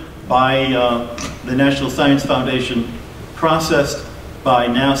collected by the National Science Foundation, processed by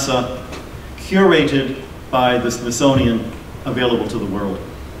NASA, curated by the Smithsonian, available to the world.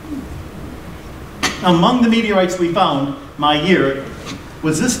 Among the meteorites we found, my year,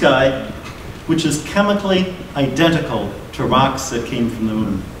 was this guy, which is chemically identical to rocks that came from the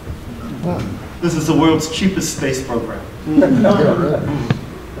moon. This is the world's cheapest space program.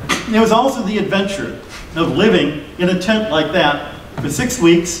 There was also the adventure of living in a tent like that for 6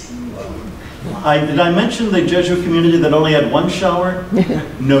 weeks. Did I mention the Jesuit community that only had one shower?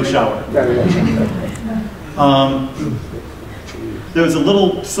 No shower. There was a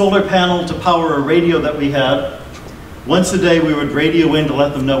little solar panel to power a radio that we had. Once a day we would radio in to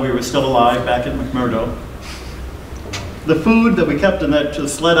let them know we were still alive back at McMurdo. The food that we kept in that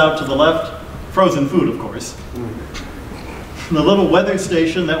sled out to the left, frozen food of course. And the little weather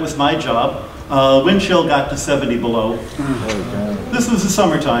station, that was my job. Wind chill got to 70 below. This was the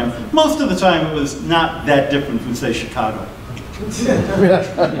summertime. Most of the time it was not that different from, say, Chicago.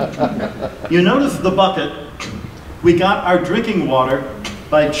 You notice the bucket. We got our drinking water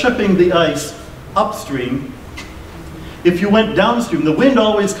by chipping the ice upstream. If you went downstream, the wind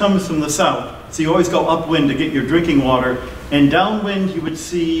always comes from the south, so you always go upwind to get your drinking water, and downwind you would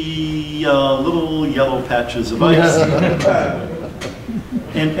see little yellow patches of ice.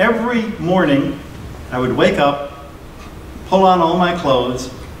 And every morning I would wake up, pull on all my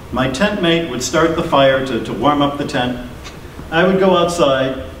clothes, my tent mate would start the fire to warm up the tent. I would go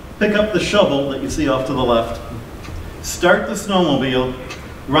outside, pick up the shovel that you see off to the left, start the snowmobile,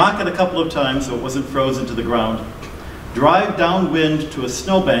 rock it a couple of times so it wasn't frozen to the ground, drive downwind to a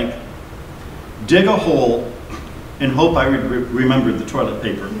snowbank, dig a hole, and hope I remembered the toilet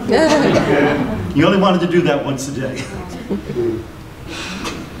paper. You only wanted to do that once a day.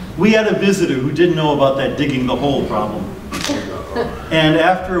 We had a visitor who didn't know about that digging the hole problem. And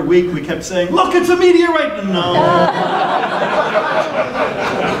after a week we kept saying, look, it's a meteorite! No.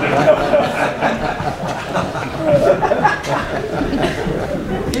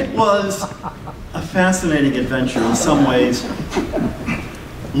 It was a fascinating adventure in some ways.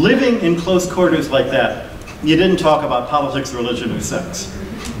 Living in close quarters like that, you didn't talk about politics, religion, or sex.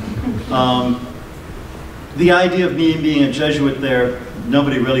 The idea of me being a Jesuit there,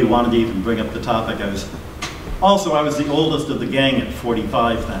 nobody really wanted to even bring up the topic. I was the oldest of the gang at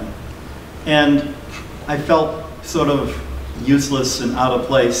 45 then. And I felt sort of useless and out of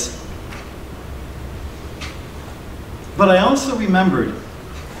place. But I also remembered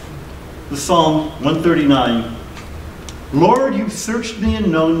the Psalm 139. Lord, you've searched me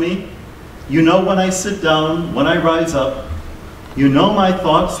and known me. You know when I sit down, when I rise up. You know my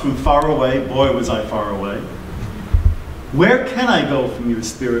thoughts from far away. Boy, was I far away. Where can I go from your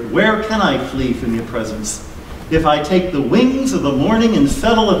spirit? Where can I flee from your presence? If I take the wings of the morning and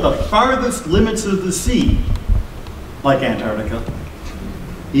settle at the farthest limits of the sea, like Antarctica,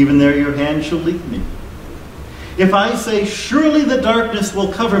 even there your hand shall lead me. If I say, surely the darkness will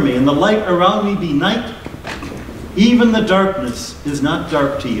cover me and the light around me be night, even the darkness is not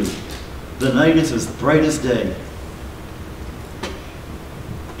dark to you. The night is as bright as day.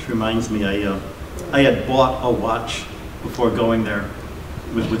 Which reminds me, I had bought a watch before going there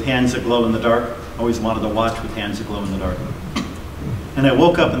with hands that glow in the dark. Always wanted a watch with hands that glow in the dark. And I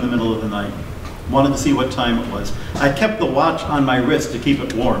woke up in the middle of the night, wanted to see what time it was. I kept the watch on my wrist to keep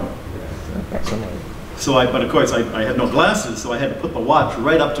it warm. But of course I had no glasses, so I had to put the watch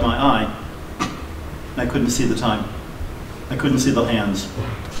right up to my eye. And I couldn't see the time. I couldn't see the hands.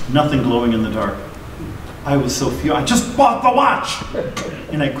 Nothing glowing in the dark. I was so furious. I just bought the watch!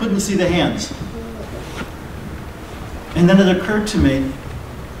 And I couldn't see the hands. And then it occurred to me,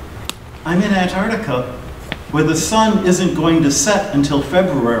 I'm in Antarctica, where the sun isn't going to set until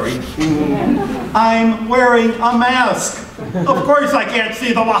February. I'm wearing a mask. Of course I can't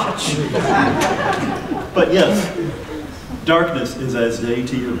see the watch. But yes, darkness is as day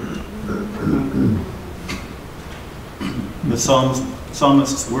to you. The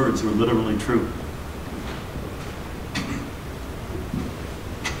psalmist's words were literally true.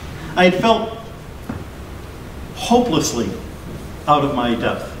 I had felt hopelessly out of my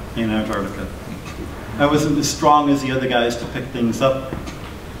depth in Antarctica. I wasn't as strong as the other guys to pick things up.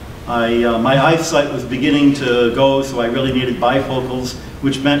 My eyesight was beginning to go, so I really needed bifocals,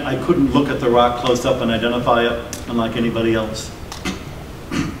 which meant I couldn't look at the rock close up and identify it, unlike anybody else.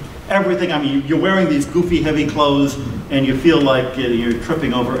 Everything, I mean, you're wearing these goofy, heavy clothes, and you feel like you're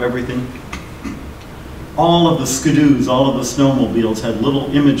tripping over everything. All of the skidoos, all of the snowmobiles had little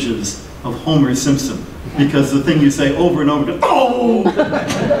images of Homer Simpson, because the thing you say over and over, oh!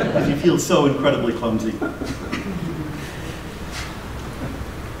 Because you feel so incredibly clumsy.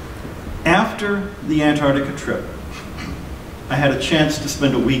 After the Antarctica trip, I had a chance to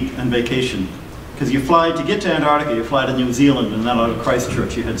spend a week on vacation. Because you fly, to get to Antarctica, you fly to New Zealand, and then out of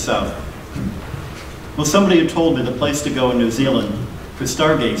Christchurch you head south. Well, somebody had told me the place to go in New Zealand for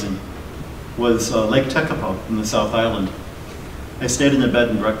stargazing was Lake Tekapo in the South Island. I stayed in a bed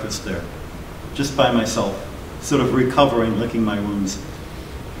and breakfast there, just by myself, sort of recovering, licking my wounds.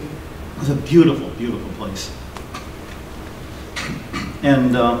 It was a beautiful, beautiful place.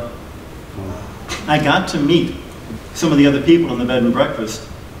 And I got to meet some of the other people in the bed and breakfast,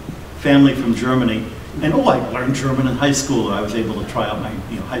 family from Germany. And I learned German in high school. I was able to try out my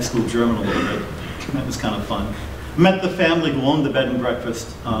high school German a little bit. That was kind of fun. Met the family who owned the bed and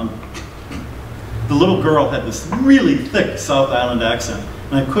breakfast. The little girl had this really thick South Island accent,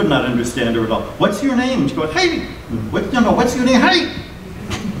 and I could not understand her at all. What's your name? She goes, Heidi. What's your name? Heidi.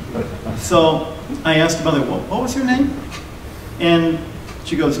 So I asked mother, what was her name? And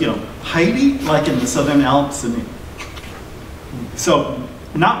she goes, Heidi, like in the Southern Alps. And so,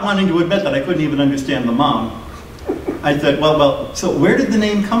 not wanting to admit that I couldn't even understand the mom, I said, well, so where did the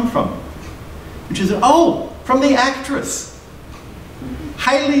name come from? And she said, oh, from the actress,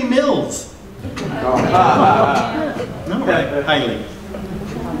 Hayley Mills. No, right, Hayley.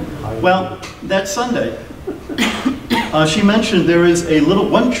 Well, that Sunday, she mentioned there is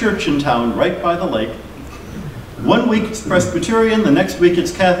one church in town right by the lake. 1 week it's Presbyterian, the next week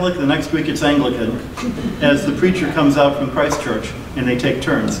it's Catholic, the next week it's Anglican, as the preacher comes out from Christchurch and they take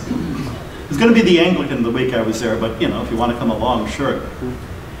turns. It was going to be the Anglican the week I was there, but if you want to come along, sure.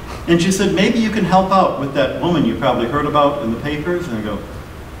 And she said, maybe you can help out with that woman you probably heard about in the papers. And I go,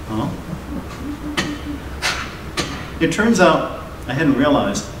 oh. It turns out, I hadn't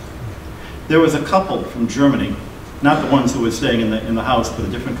realized, there was a couple from Germany, not the ones who were staying in the house, but a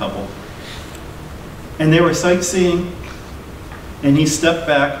different couple. And they were sightseeing, and he stepped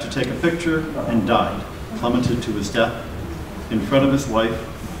back to take a picture and died, plummeted to his death in front of his wife.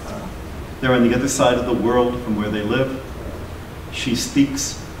 They're on the other side of the world from where they live. She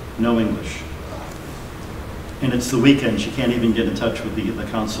speaks no English. And it's the weekend, she can't even get in touch with the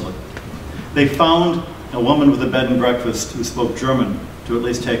consulate. They found a woman with a bed and breakfast who spoke German to at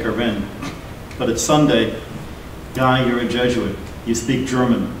least take her in. But it's Sunday. Guy, you're a Jesuit. You speak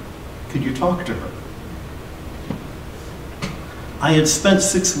German. Could you talk to her? I had spent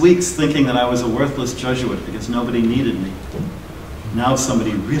 6 weeks thinking that I was a worthless Jesuit because nobody needed me. Now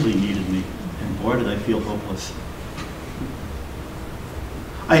somebody really needed me, and boy did I feel hopeless.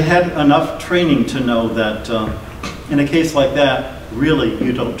 I had enough training to know that in a case like that, really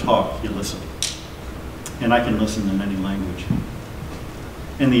you don't talk, you listen. And I can listen in any language.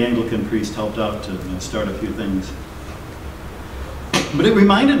 And the Anglican priest helped out to start a few things. But it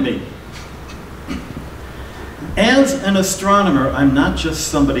reminded me, as an astronomer, I'm not just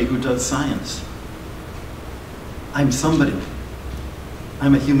somebody who does science. I'm somebody.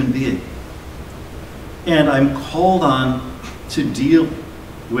 I'm a human being. And I'm called on to deal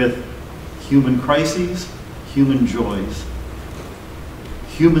with human crises, human joys,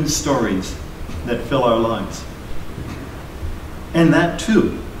 human stories that fill our lives. And that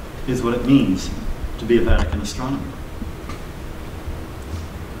too is what it means to be a Vatican astronomer.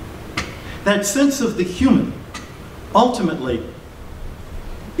 That sense of the human ultimately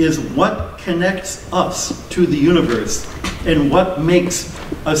is what connects us to the universe and what makes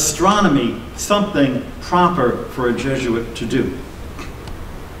astronomy something proper for a Jesuit to do.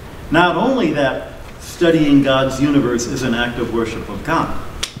 Not only that studying God's universe is an act of worship of God,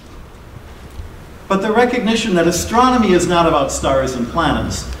 but the recognition that astronomy is not about stars and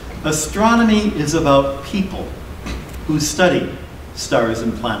planets. Astronomy is about people who study stars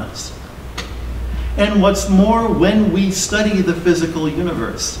and planets. And what's more, when we study the physical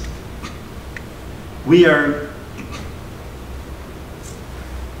universe, we are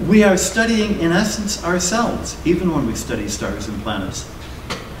studying, in essence, ourselves, even when we study stars and planets.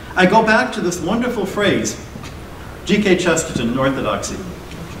 I go back to this wonderful phrase G.K. Chesterton in Orthodoxy.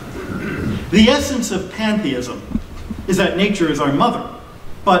 The essence of pantheism is that nature is our mother,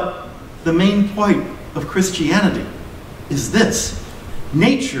 but the main point of Christianity is this: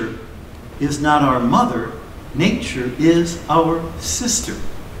 nature is not our mother, nature is our sister.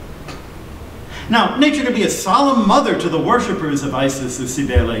 Now, nature can be a solemn mother to the worshippers of Isis or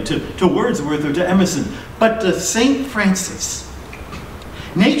Cybele, to Wordsworth or to Emerson, but to St. Francis,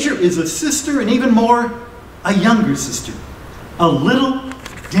 nature is a sister, and even more, a younger sister, a little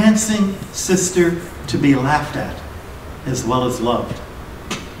dancing sister to be laughed at as well as loved.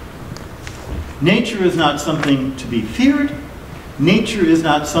 Nature is not something to be feared. Nature is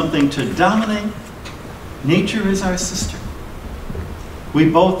not something to dominate. Nature is our sister. We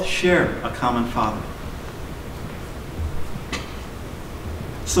both share a common father.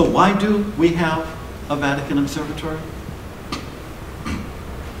 So why do we have a Vatican Observatory?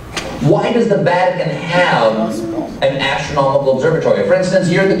 Why does the Vatican have an astronomical observatory? For instance,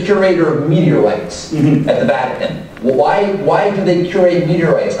 you're the curator of meteorites at the Vatican. Well, why do they curate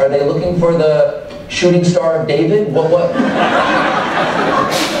meteorites? Are they looking for the shooting star of David? What?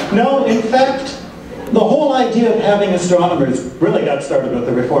 No, in fact, the whole idea of having astronomers really got started with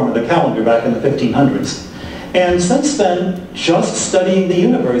the reform of the calendar back in the 1500s. And since then, just studying the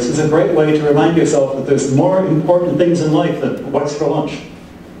universe is a great way to remind yourself that there's more important things in life than what's for lunch.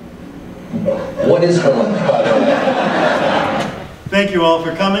 What is for lunch, by the way? Thank you all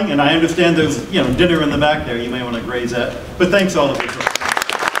for coming, and I understand there's dinner in the back there you may want to graze at. But thanks all of you.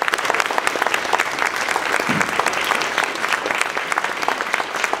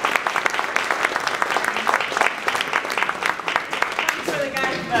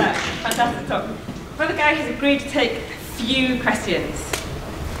 Fantastic talk. For the guy who's agreed to take a few questions.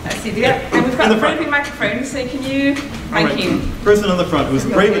 Let's see, and we've got a roving microphone, so can you, thank you. Person in the front who's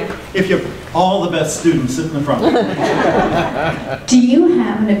brave. If you're all the best students, sit in the front. Do you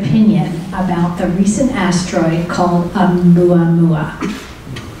have an opinion about the recent asteroid called Oumuamua?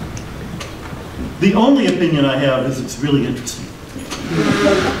 The only opinion I have is it's really interesting.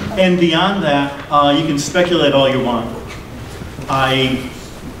 And beyond that, you can speculate all you want.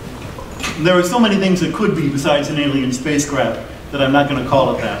 There are so many things that could be besides an alien spacecraft that I'm not going to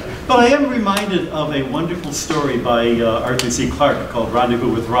call it that. But I am reminded of a wonderful story by Arthur C. Clarke called Rendezvous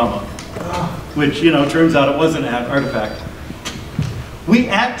with Rama, which, turns out it was an artifact. We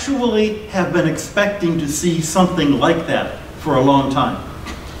actually have been expecting to see something like that for a long time.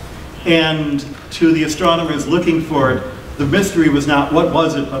 And to the astronomers looking for it, the mystery was not what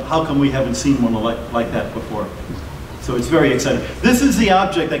was it, but how come we haven't seen one like that before. So it's very exciting. This is the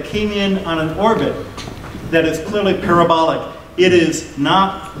object that came in on an orbit that is clearly parabolic. It is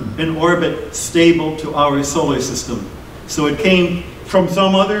not an orbit stable to our solar system. So it came from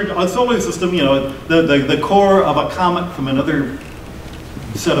some other solar system, the core of a comet from another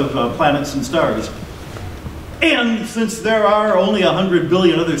set of planets and stars. And since there are only 100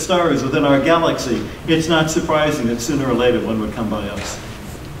 billion other stars within our galaxy, it's not surprising that sooner or later one would come by us.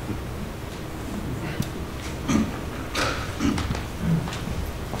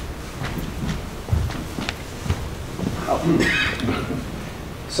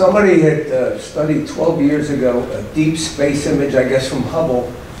 Somebody had studied 12 years ago a deep space image, I guess from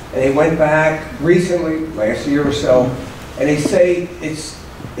Hubble, and they went back recently, last year or so, and they say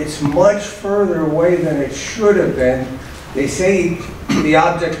it's much further away than it should have been. They say the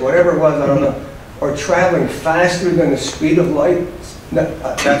object, whatever it was, I don't know, are traveling faster than the speed of light. No,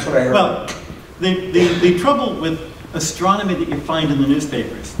 that's what I heard. Well, the trouble with astronomy that you find in the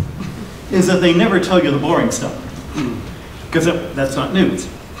newspapers is that they never tell you the boring stuff, because that's not news.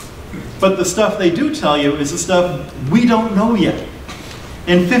 But the stuff they do tell you is the stuff we don't know yet.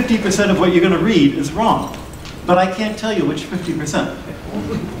 And 50% of what you're going to read is wrong. But I can't tell you which 50%.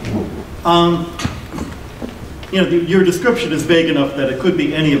 Your description is vague enough that it could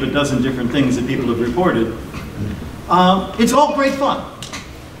be any of a dozen different things that people have reported. It's all great fun.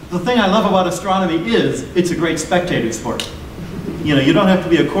 The thing I love about astronomy is it's a great spectator sport. You don't have to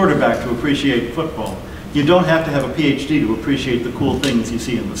be a quarterback to appreciate football. You don't have to have a PhD to appreciate the cool things you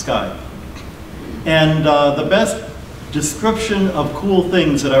see in the sky. And the best description of cool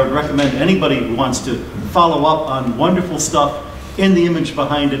things that I would recommend anybody who wants to follow up on wonderful stuff in the image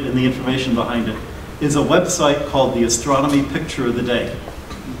behind it and the information behind it is a website called the Astronomy Picture of the Day.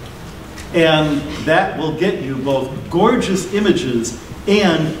 And that will get you both gorgeous images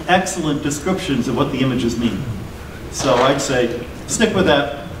and excellent descriptions of what the images mean. So I'd say stick with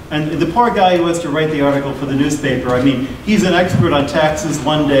that. And the poor guy who has to write the article for the newspaper, I mean, he's an expert on taxes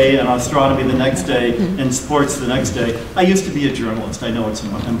one day and astronomy the next day and sports the next day. I used to be a journalist. I know it's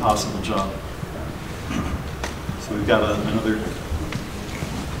an impossible job. So we've got another.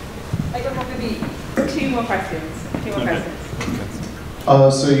 I got maybe two more questions.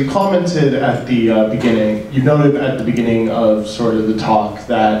 So you commented at the beginning, you noted at the beginning of sort of the talk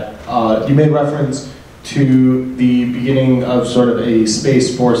that you made reference to the beginning of sort of a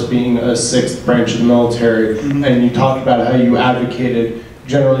space force being a sixth branch of the military, and you talked about how you advocated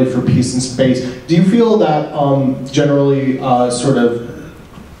generally for peace in space. Do you feel that generally sort of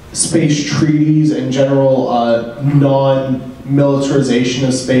space treaties and general non-militarization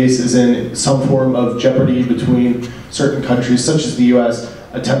of space is in some form of jeopardy between certain countries, such as the US,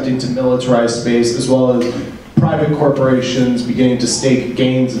 attempting to militarize space, as well as private corporations beginning to stake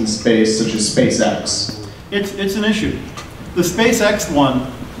gains in space, such as SpaceX? It's an issue. The SpaceX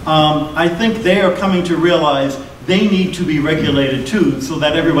one, I think they are coming to realize they need to be regulated too, so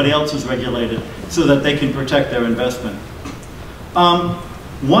that everybody else is regulated, so that they can protect their investment.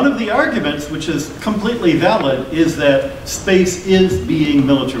 One of the arguments, which is completely valid, is that space is being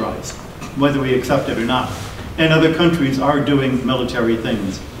militarized, whether we accept it or not. And other countries are doing military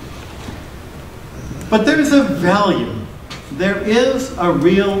things. But there's a value. There is a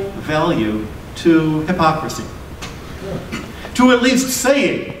real value to hypocrisy. To at least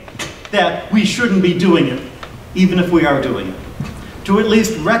saying that we shouldn't be doing it, even if we are doing it. To at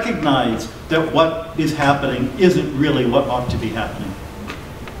least recognize that what is happening isn't really what ought to be happening.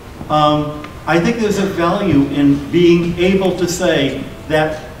 I think there's a value in being able to say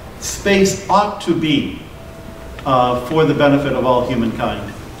that space ought to be for the benefit of all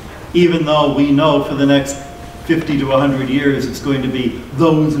humankind, even though we know for the next 50 to 100 years it's going to be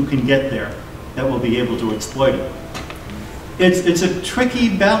those who can get there that will be able to exploit it. It's a tricky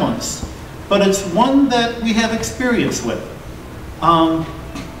balance, but it's one that we have experience with.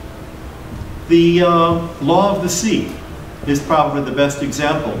 The law of the sea is probably the best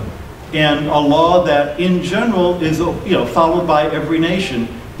example, and a law that in general is followed by every nation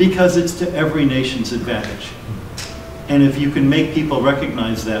because it's to every nation's advantage. And if you can make people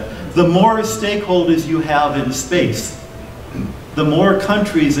recognize that, the more stakeholders you have in space, the more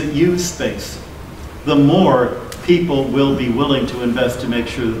countries that use space, the more people will be willing to invest to make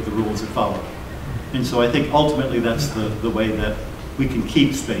sure that the rules are followed. And so I think ultimately that's the way that we can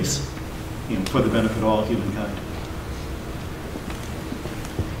keep space for the benefit of all humankind.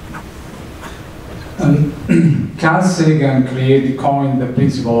 Carl Sagan coined the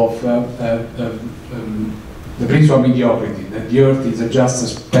principle of the principle of mediocrity, that the Earth is just a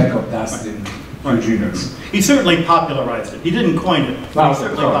speck of dust in huge universe. He certainly popularized it. He didn't coin it. He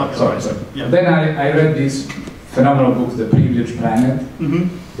certainly popularized it. Yeah. Then I read this phenomenal book, The Privileged Planet,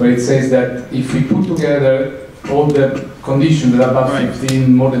 where it says that if we put together all the conditions that are about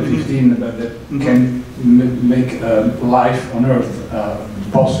 15, more than 15, that can make life on Earth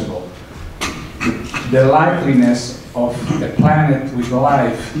possible, the likeliness of a planet with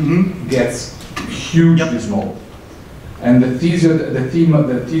life gets hugely small. And the theme of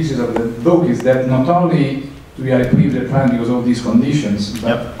the book is that not only we are a privileged planet because of these conditions,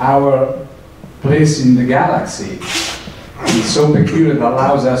 but our place in the galaxy is so peculiar that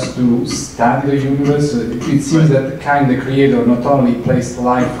allows us to study the universe. It seems that the creator not only placed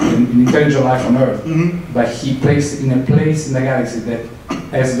life, intelligent life on Earth, but he placed in a place in the galaxy that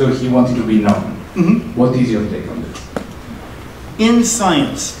as though he wanted to be known. What is your take on this? In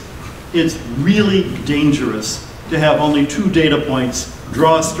science, it's really dangerous to have only two data points,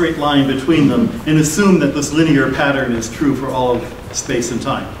 draw a straight line between them, and assume that this linear pattern is true for all of space and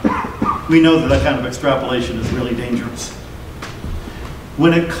time. We know that that kind of extrapolation is really dangerous.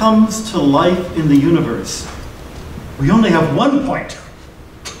 When it comes to life in the universe, we only have one point.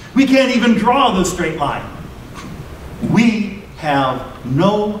 We can't even draw the straight line. We have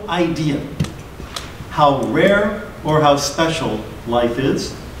no idea how rare or how special life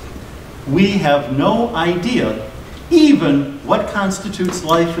is. We have no idea even what constitutes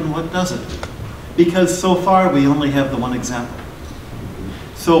life and what doesn't, because so far we only have the one example.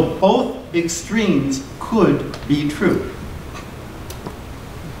 So both extremes could be true.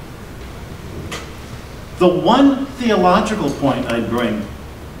 The one theological point I'd bring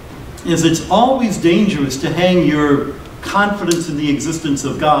is it's always dangerous to hang your confidence in the existence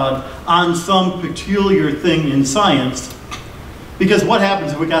of God on some peculiar thing in science, because what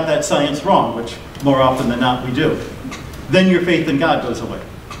happens if we got that science wrong, which more often than not we do? Then your faith in God goes away.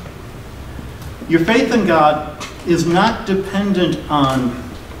 Your faith in God is not dependent on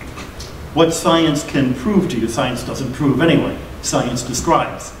what science can prove to you. Science doesn't prove anyway. Science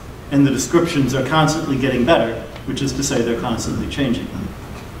describes. And the descriptions are constantly getting better, which is to say they're constantly changing.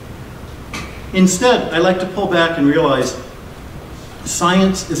 Instead, I like to pull back and realize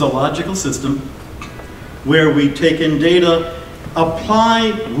science is a logical system. where we take in data,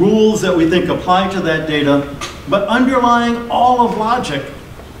 apply rules that we think apply to that data, but underlying all of logic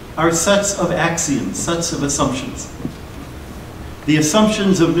are sets of axioms, sets of assumptions. The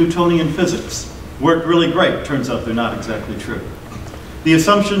assumptions of Newtonian physics worked really great. Turns out they're not exactly true. The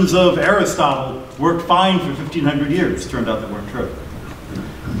assumptions of Aristotle worked fine for 1,500 years. Turned out they weren't true.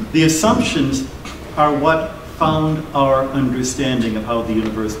 The assumptions are what found our understanding of how the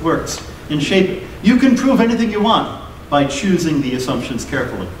universe works and shape it. You can prove anything you want by choosing the assumptions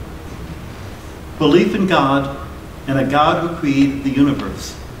carefully. Belief in God and a God who created the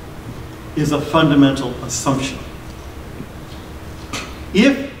universe is a fundamental assumption.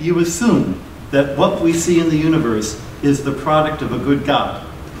 If you assume that what we see in the universe is the product of a good God,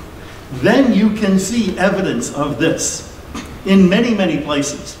 then you can see evidence of this in many, many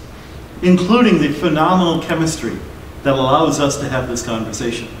places, including the phenomenal chemistry that allows us to have this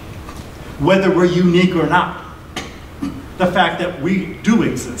conversation. Whether we're unique or not, the fact that we do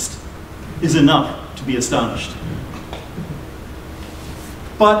exist is enough to be astonished.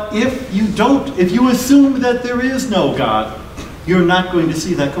 But if you assume that there is no God, you're not going to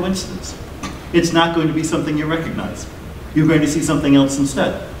see that coincidence. It's not going to be something you recognize. You're going to see something else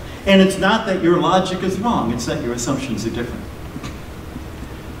instead. And it's not that your logic is wrong, it's that your assumptions are different.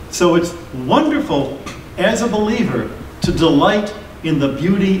 So it's wonderful as a believer to delight in the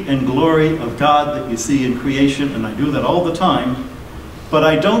beauty and glory of God that you see in creation, and I do that all the time, but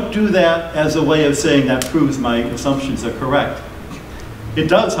I don't do that as a way of saying that proves my assumptions are correct. It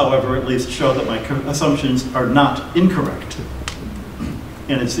does, however, at least show that my assumptions are not incorrect.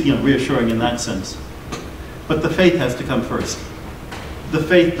 And it's reassuring in that sense. But the faith has to come first. The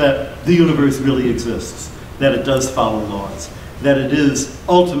faith that the universe really exists, that it does follow laws, that it is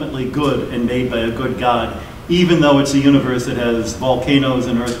ultimately good and made by a good God, even though it's a universe that has volcanoes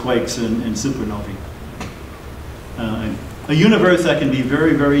and earthquakes and supernovae. A universe that can be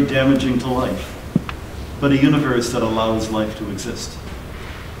very, very damaging to life, but a universe that allows life to exist.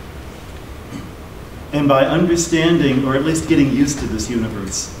 And by understanding, or at least getting used to this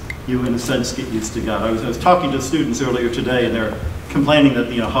universe, you in a sense get used to God. I was talking to students earlier today, and they're complaining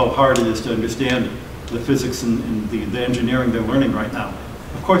that how hard it is to understand the physics and the engineering they're learning right now.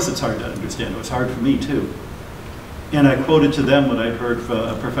 Of course it's hard to understand. It was hard for me too. And I quoted to them what I'd heard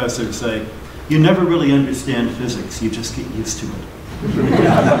a professor say, "You never really understand physics, you just get used to it."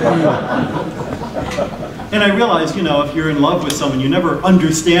 And I realized, if you're in love with someone, you never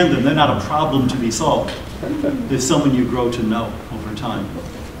understand them. They're not a problem to be solved. There's someone you grow to know over time.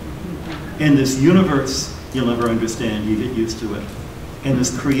 And this universe, you'll never understand. You get used to it. And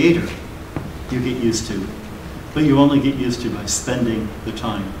this creator, you get used to. But you only get used to by spending the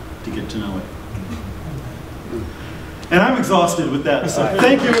time to get to know it. And I'm exhausted with that, so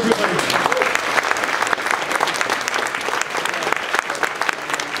thank you, everybody.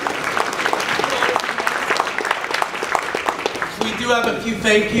 Have a few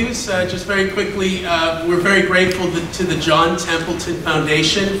thank yous, just very quickly. We're very grateful to the John Templeton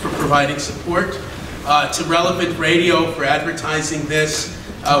Foundation for providing support, to Relevant Radio for advertising this.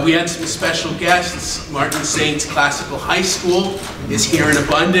 We had some special guests. Martin Saints Classical High School is here in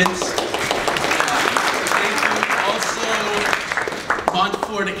abundance. Thank you also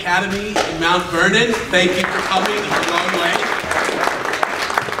Montfort Academy in Mount Vernon. Thank you for coming a long way.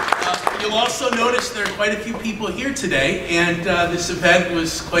 You'll also notice there are quite a few people here today, and this event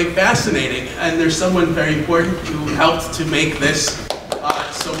was quite fascinating. And there's someone very important who helped to make this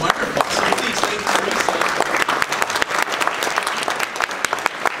so wonderful. So please thank Teresa.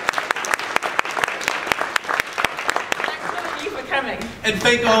 Thanks all of you for coming. And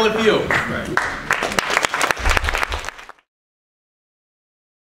thank all of you. Right.